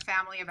was in a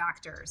family of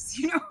actors,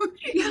 you know,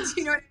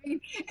 you know what I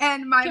mean?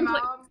 And my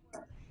mom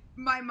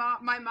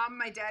and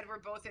my dad were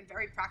both in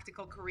very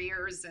practical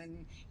careers,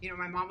 and, you know,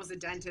 my mom was a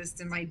dentist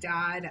and my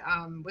dad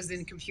was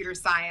in computer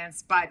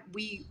science, but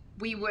we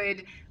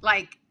would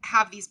like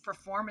have these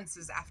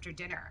performances after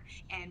dinner,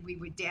 and we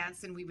would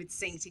dance and we would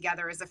sing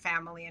together as a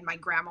family, and my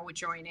grandma would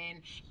join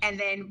in, and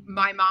then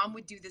my mom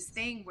would do this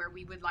thing where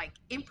we would like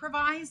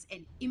improvise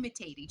and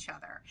imitate each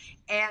other.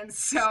 And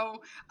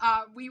so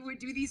we would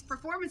do these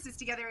performances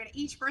together, and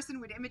each person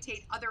would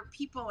imitate other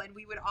people and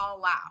we would all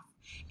laugh.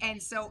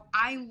 And so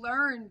I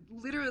learned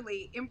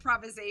literally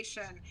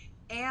improvisation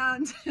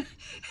and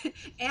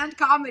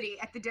comedy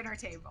at the dinner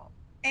table.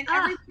 And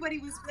everybody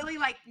was really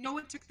like, no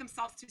one took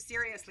themselves too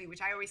seriously,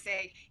 which I always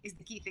say is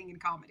the key thing in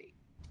comedy.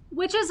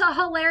 Which is a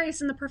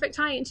hilarious and the perfect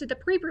tie into the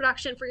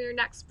pre-production for your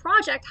next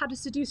project, How to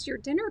Seduce Your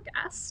Dinner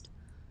Guest.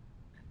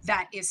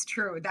 That is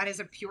true. That is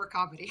a pure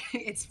comedy.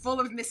 It's full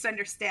of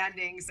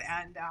misunderstandings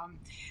and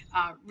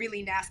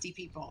really nasty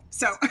people.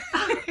 So,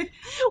 and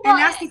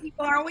nasty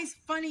people are always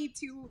funny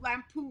to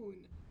lampoon.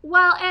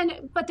 Well,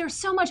 but there's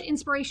so much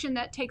inspiration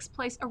that takes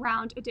place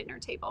around a dinner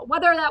table,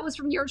 whether that was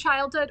from your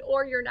childhood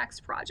or your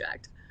next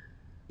project.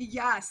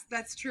 Yes,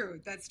 that's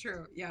true. That's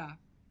true. Yeah.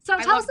 So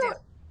tell us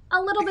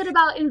a little bit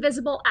about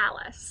Invisible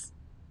Alice.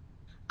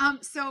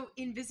 So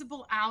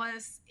Invisible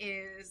Alice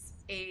is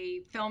a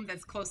film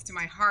that's close to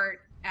my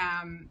heart.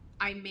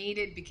 I made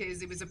it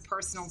because it was a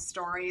personal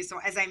story. So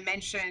as I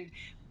mentioned,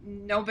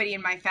 nobody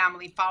in my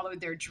family followed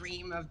their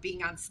dream of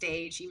being on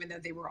stage, even though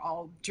they were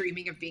all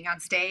dreaming of being on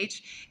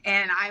stage.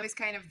 And I was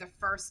kind of the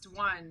first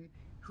one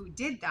who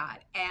did that.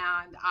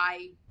 And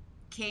I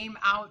came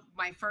out,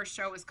 my first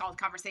show was called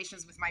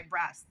Conversations with My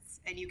Breasts.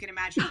 And you can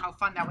imagine how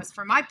fun that was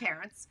for my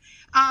parents.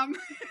 And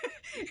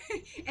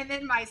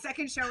then my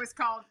second show was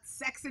called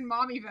Sex in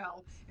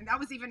Mommyville. And that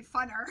was even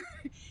funner.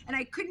 And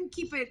I couldn't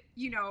keep it,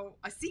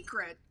 a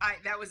secret.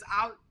 That was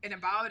out and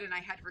about, and I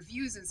had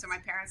reviews. And so my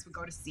parents would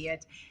go to see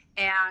it.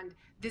 And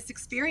this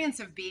experience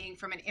of being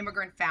from an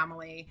immigrant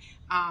family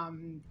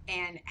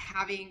and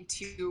having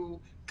to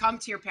come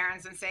to your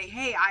parents and say,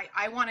 hey,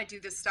 I want to do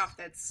this stuff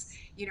that's,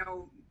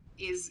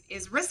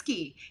 is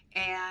risky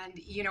and,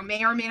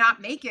 may or may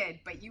not make it,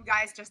 but you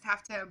guys just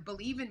have to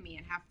believe in me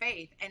and have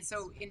faith. And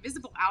so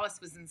Invisible Alice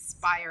was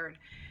inspired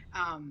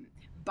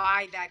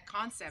by that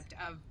concept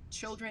of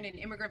children in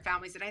immigrant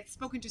families. And I'd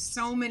spoken to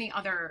so many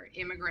other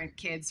immigrant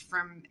kids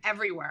from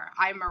everywhere.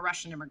 I'm a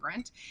Russian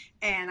immigrant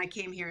and I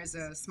came here as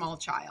a small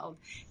child.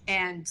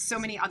 And so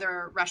many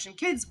other Russian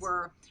kids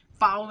were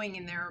following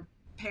in their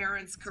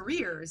parents'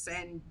 careers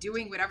and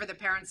doing whatever the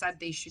parents said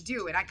they should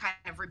do. And I kind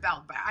of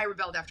rebelled, but I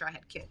rebelled after I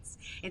had kids.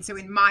 And so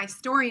in my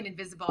story in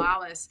Invisible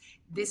Alice,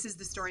 this is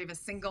the story of a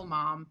single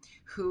mom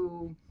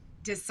who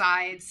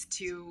decides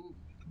to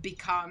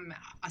become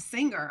a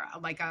singer,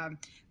 like a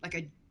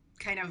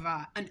kind of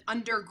an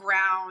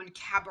underground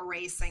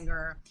cabaret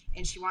singer,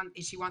 and she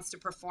wants to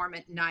perform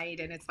at night,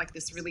 and it's like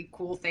this really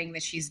cool thing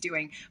that she's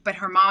doing, but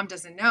her mom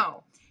doesn't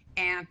know.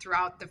 And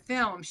throughout the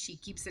film, she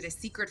keeps it a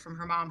secret from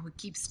her mom, who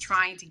keeps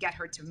trying to get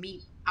her to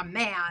meet a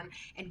man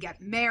and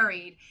get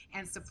married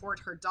and support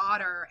her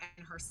daughter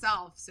and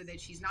herself so that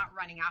she's not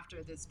running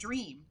after this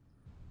dream.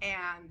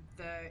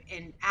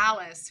 And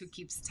Alice, who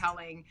keeps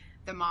telling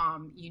the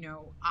mom,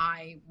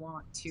 I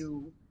want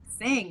to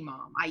sing,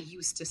 Mom. I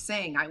used to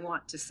sing. I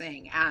want to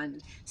sing.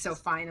 And so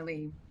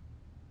finally,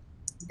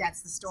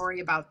 that's the story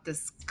about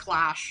this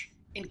clash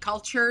in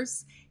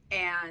cultures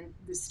and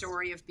the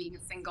story of being a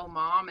single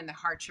mom and the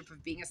hardship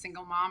of being a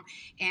single mom.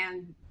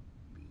 And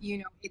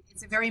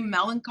it's a very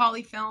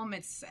melancholy film.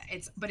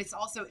 But it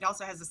also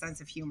has a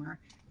sense of humor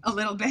a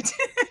little bit,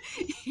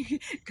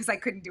 because I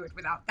couldn't do it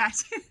without that.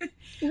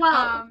 Well,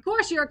 of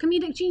course, you're a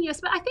comedic genius,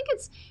 but I think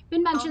it's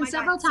been mentioned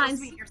several times.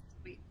 So sweet. You're so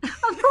sweet.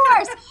 Of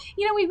course.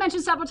 We've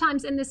mentioned several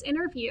times in this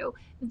interview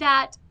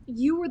that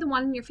you were the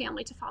one in your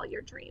family to follow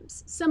your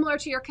dreams, similar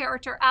to your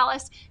character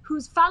Alice,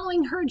 who's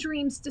following her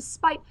dreams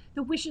despite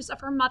the wishes of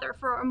her mother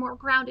for a more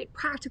grounded,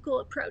 practical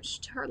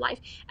approach to her life.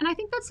 And I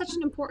think that's such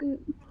an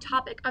important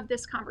topic of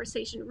this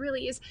conversation,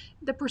 really, is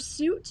the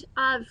pursuit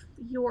of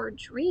your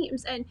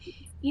dreams and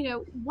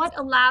what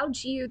allowed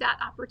you that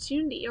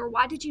opportunity, or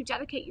why did you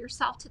dedicate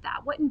yourself to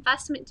that? What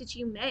investment did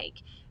you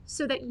make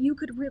so that you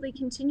could really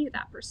continue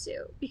that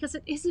pursuit? Because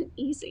it isn't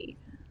easy.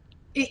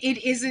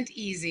 It isn't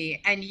easy.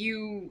 And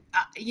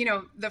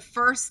the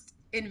first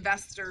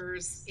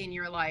investors in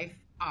your life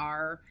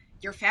are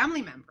your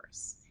family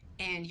members,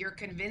 and you're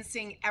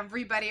convincing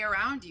everybody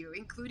around you,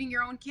 including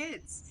your own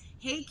kids.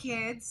 Hey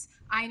kids,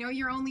 I know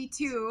you're only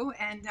 2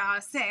 and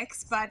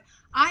 6, but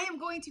I am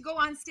going to go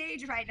on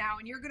stage right now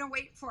and you're going to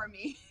wait for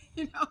me,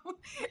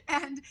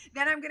 and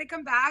then I'm going to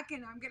come back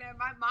and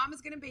my mom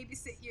is going to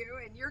babysit you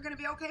and you're going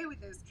to be okay with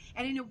this.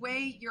 And in a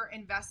way, you're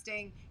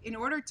investing in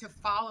order to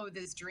follow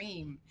this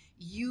dream.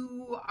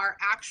 You are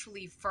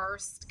actually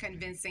first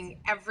convincing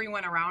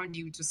everyone around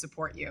you to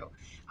support you.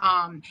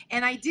 And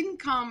I didn't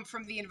come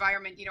from the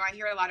environment, I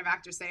hear a lot of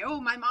actors say, oh,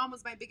 my mom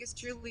was my biggest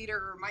cheerleader,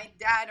 or my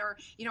dad, or,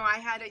 I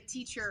had a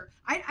teacher.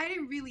 I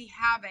didn't really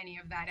have any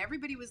of that.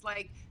 Everybody was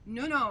like,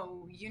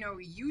 no,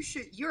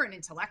 you're an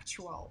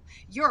intellectual.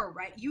 You're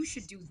right. You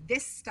should do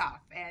this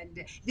stuff.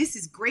 And this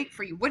is great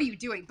for you. What are you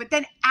doing? But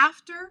then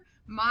after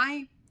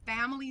my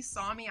family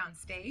saw me on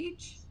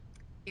stage,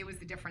 it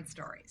was a different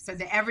story. So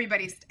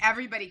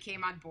everybody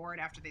came on board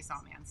after they saw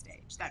me on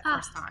stage that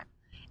first time.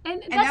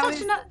 And that's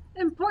such an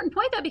important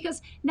point, though,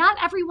 because not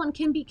everyone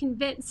can be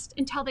convinced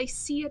until they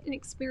see it and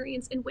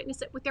experience and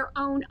witness it with their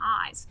own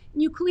eyes.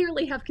 And you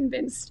clearly have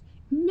convinced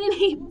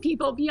many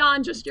people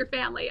beyond just your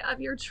family of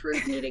your true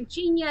comedic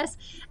genius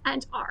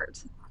and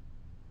art.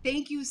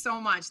 Thank you so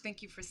much.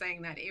 Thank you for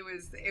saying that.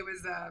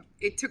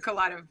 It took a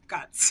lot of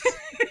guts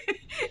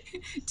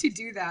to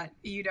do that.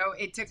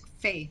 It took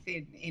faith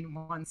in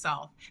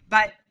oneself.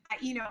 But I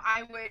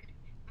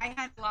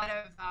had a lot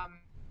of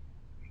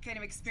kind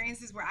of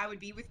experiences where I would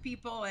be with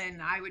people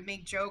and I would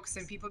make jokes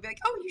and people would be like,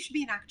 oh, you should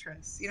be an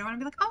actress, and I'd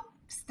be like, oh,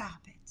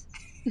 Stop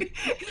it.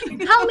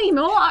 Tell me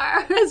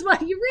more is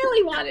what you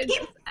really wanted to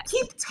say.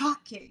 Keep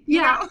talking.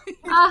 Yeah.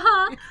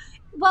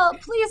 Well,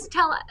 please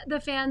tell the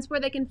fans where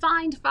they can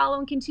find, follow,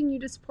 and continue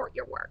to support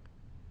your work.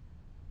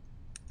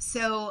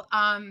 So,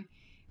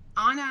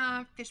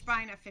 Anna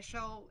Fishbein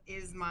Official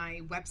is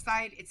my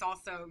website. It's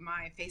also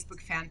my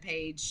Facebook fan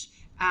page.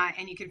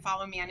 And you can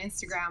follow me on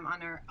Instagram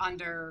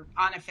under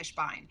Anna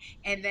Fishbein.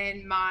 And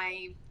then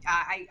I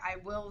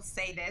will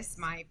say this,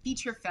 my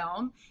feature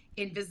film,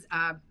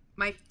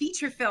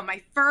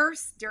 my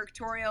first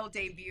directorial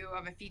debut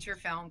of a feature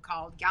film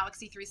called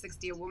Galaxy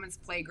 360, A Woman's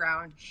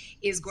Playground,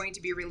 is going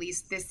to be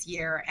released this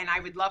year. And I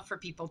would love for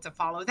people to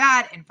follow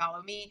that and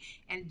follow me.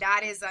 And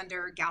that is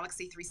under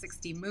Galaxy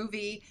 360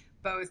 Movie,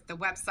 both the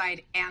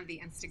website and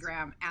the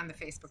Instagram and the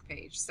Facebook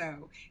page.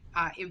 So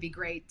it would be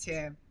great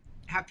to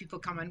have people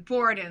come on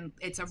board. And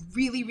it's a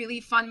really, really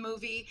fun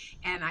movie.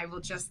 And I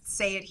will just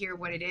say it here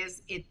what it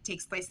is. It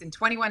takes place in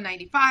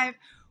 2195.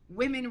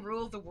 Women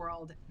rule the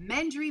world.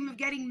 Men dream of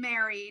getting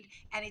married,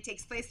 and it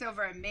takes place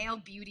over a male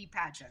beauty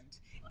pageant.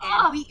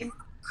 And we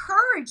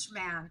encourage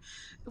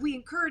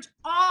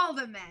all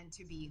the men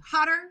to be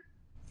hotter,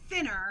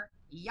 thinner,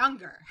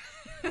 younger.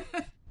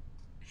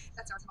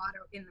 That's our motto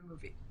in the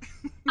movie.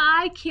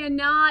 I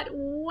cannot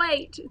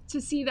wait to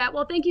see that.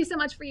 Well, thank you so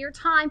much for your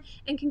time,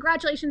 and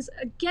congratulations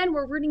again.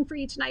 We're rooting for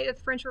you tonight at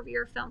the French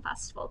Riviera Film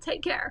Festival.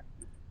 Take care.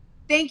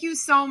 Thank you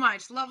so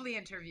much. Lovely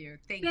interview.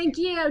 Thank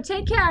you.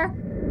 Take care.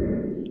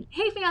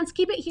 Hey fans,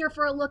 keep it here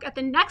for a look at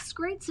the next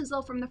great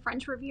sizzle from the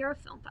French Riviera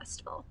Film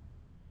Festival.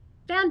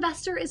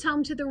 Fanvestor is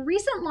home to the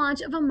recent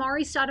launch of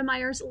Amari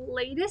Stoudemire's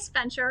latest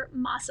venture,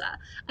 Masa,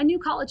 a new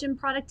collagen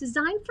product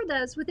designed for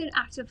those with an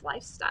active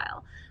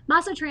lifestyle.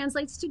 Masa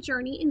translates to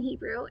journey in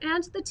Hebrew,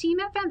 and the team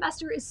at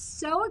Fanvestor is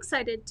so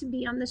excited to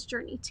be on this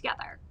journey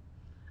together.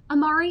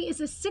 Amari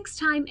is a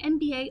 6-time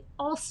NBA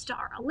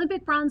All-Star,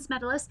 Olympic bronze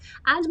medalist,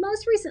 and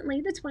most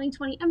recently the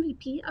 2020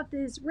 MVP of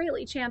the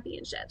Israeli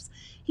Championships.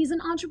 He's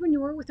an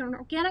entrepreneur with an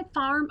organic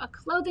farm, a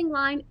clothing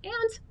line,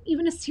 and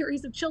even a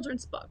series of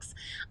children's books.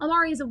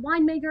 Amari is a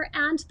winemaker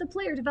and the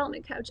player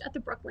development coach at the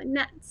Brooklyn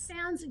Nets.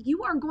 Fans,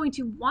 you are going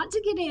to want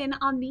to get in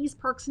on these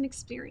perks and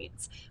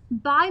experience.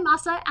 Buy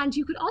Masa, and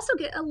you could also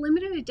get a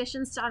limited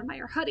edition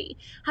Stoudemire hoodie.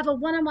 Have a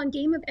one-on-one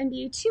game of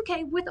NBA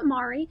 2K with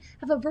Amari.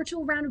 Have a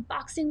virtual round of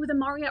boxing with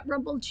Amari at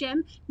Rumble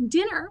Gym.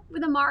 Dinner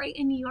with Amari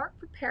in New York,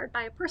 prepared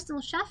by a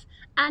personal chef.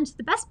 And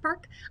the best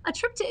perk, a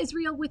trip to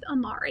Israel with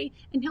Amari,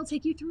 and he'll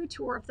take you through a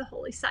tour of the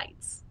holy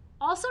sites.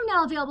 Also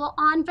now available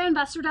on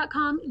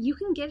fanvestor.com, you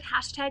can get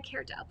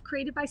 #HairDope,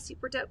 created by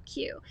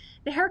SuperDopeQ.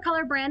 The hair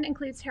color brand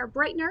includes hair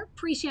brightener,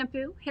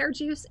 pre-shampoo, hair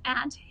juice,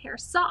 and hair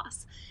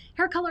sauce.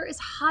 Hair color is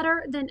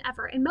hotter than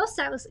ever, and most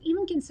stylists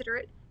even consider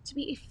it to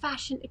be a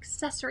fashion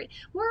accessory,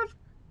 more of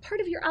part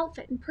of your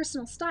outfit and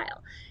personal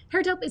style.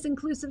 HairDope is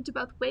inclusive to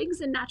both wigs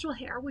and natural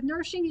hair with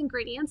nourishing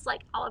ingredients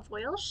like olive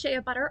oil, shea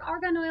butter,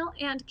 argan oil,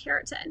 and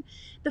keratin.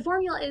 The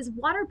formula is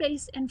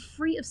water-based and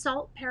free of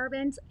salt,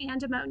 parabens,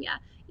 and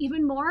ammonia.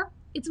 Even more,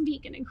 it's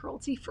vegan and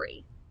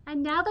cruelty-free.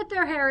 And now that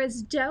their hair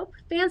is dope,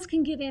 fans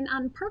can get in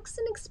on perks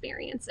and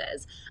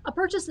experiences. A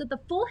purchase of the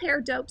full hair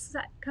dope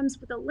set comes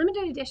with a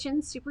limited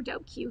edition Super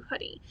Dope Q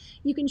hoodie.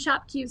 You can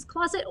shop Q's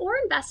closet or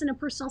invest in a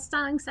personal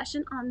styling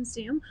session on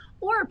Zoom,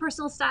 or a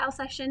personal style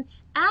session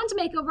and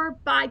makeover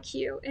by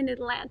Q in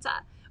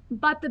Atlanta.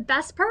 But the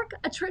best perk,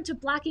 a trip to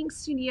Black Ink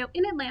Studio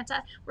in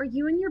Atlanta where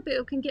you and your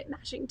boo can get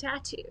matching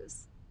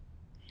tattoos.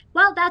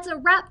 Well, that's a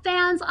wrap,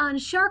 fans, on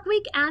Shark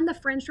Week and the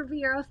French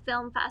Riviera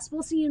Film Fest.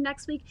 We'll see you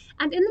next week.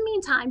 And in the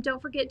meantime,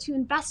 don't forget to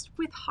invest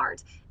with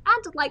heart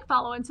and like,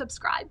 follow, and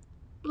subscribe.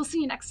 We'll see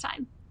you next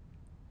time.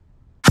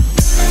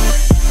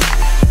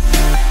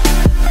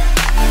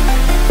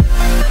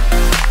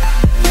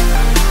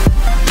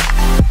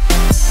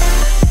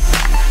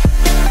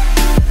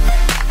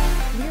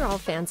 We're all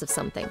fans of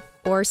something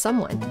or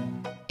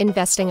someone,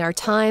 investing our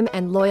time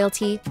and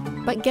loyalty,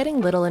 but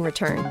getting little in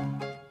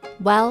return.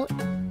 Well,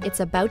 it's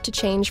about to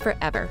change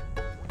forever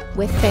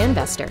with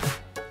Fanvestor,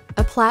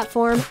 a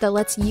platform that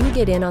lets you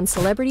get in on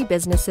celebrity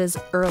businesses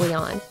early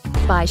on,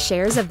 buy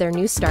shares of their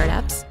new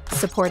startups,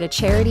 support a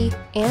charity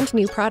and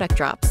new product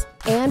drops,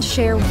 and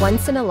share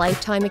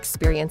once-in-a-lifetime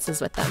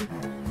experiences with them.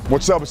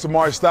 What's up, it's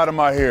Amari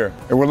Stoudemire here,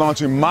 and we're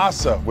launching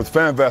Masa with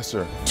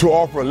Fanvestor to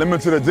offer a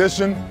limited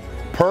edition,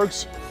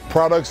 perks,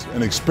 products,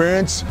 and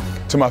experience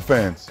to my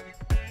fans.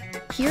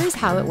 Here's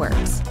how it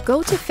works.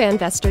 Go to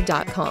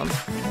fanvestor.com.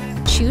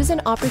 Choose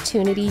an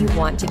opportunity you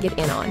want to get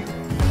in on.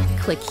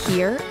 Click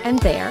here and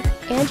there,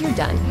 and you're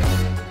done.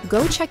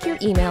 Go check your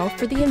email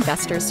for the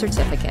investor's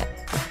certificate.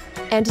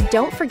 And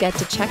don't forget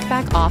to check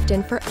back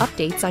often for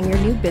updates on your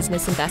new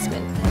business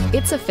investment.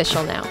 It's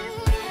official now.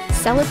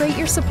 Celebrate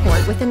your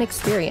support with an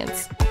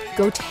experience.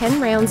 Go 10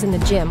 rounds in the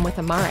gym with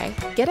Amare.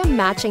 Get a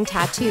matching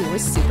tattoo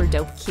with Super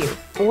Dope Q.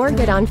 Or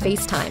get on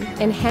FaceTime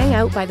and hang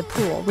out by the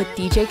pool with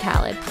DJ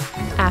Khaled.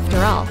 After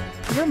all,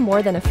 you're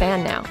more than a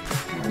fan now.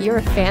 You're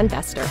a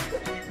Fanvestor.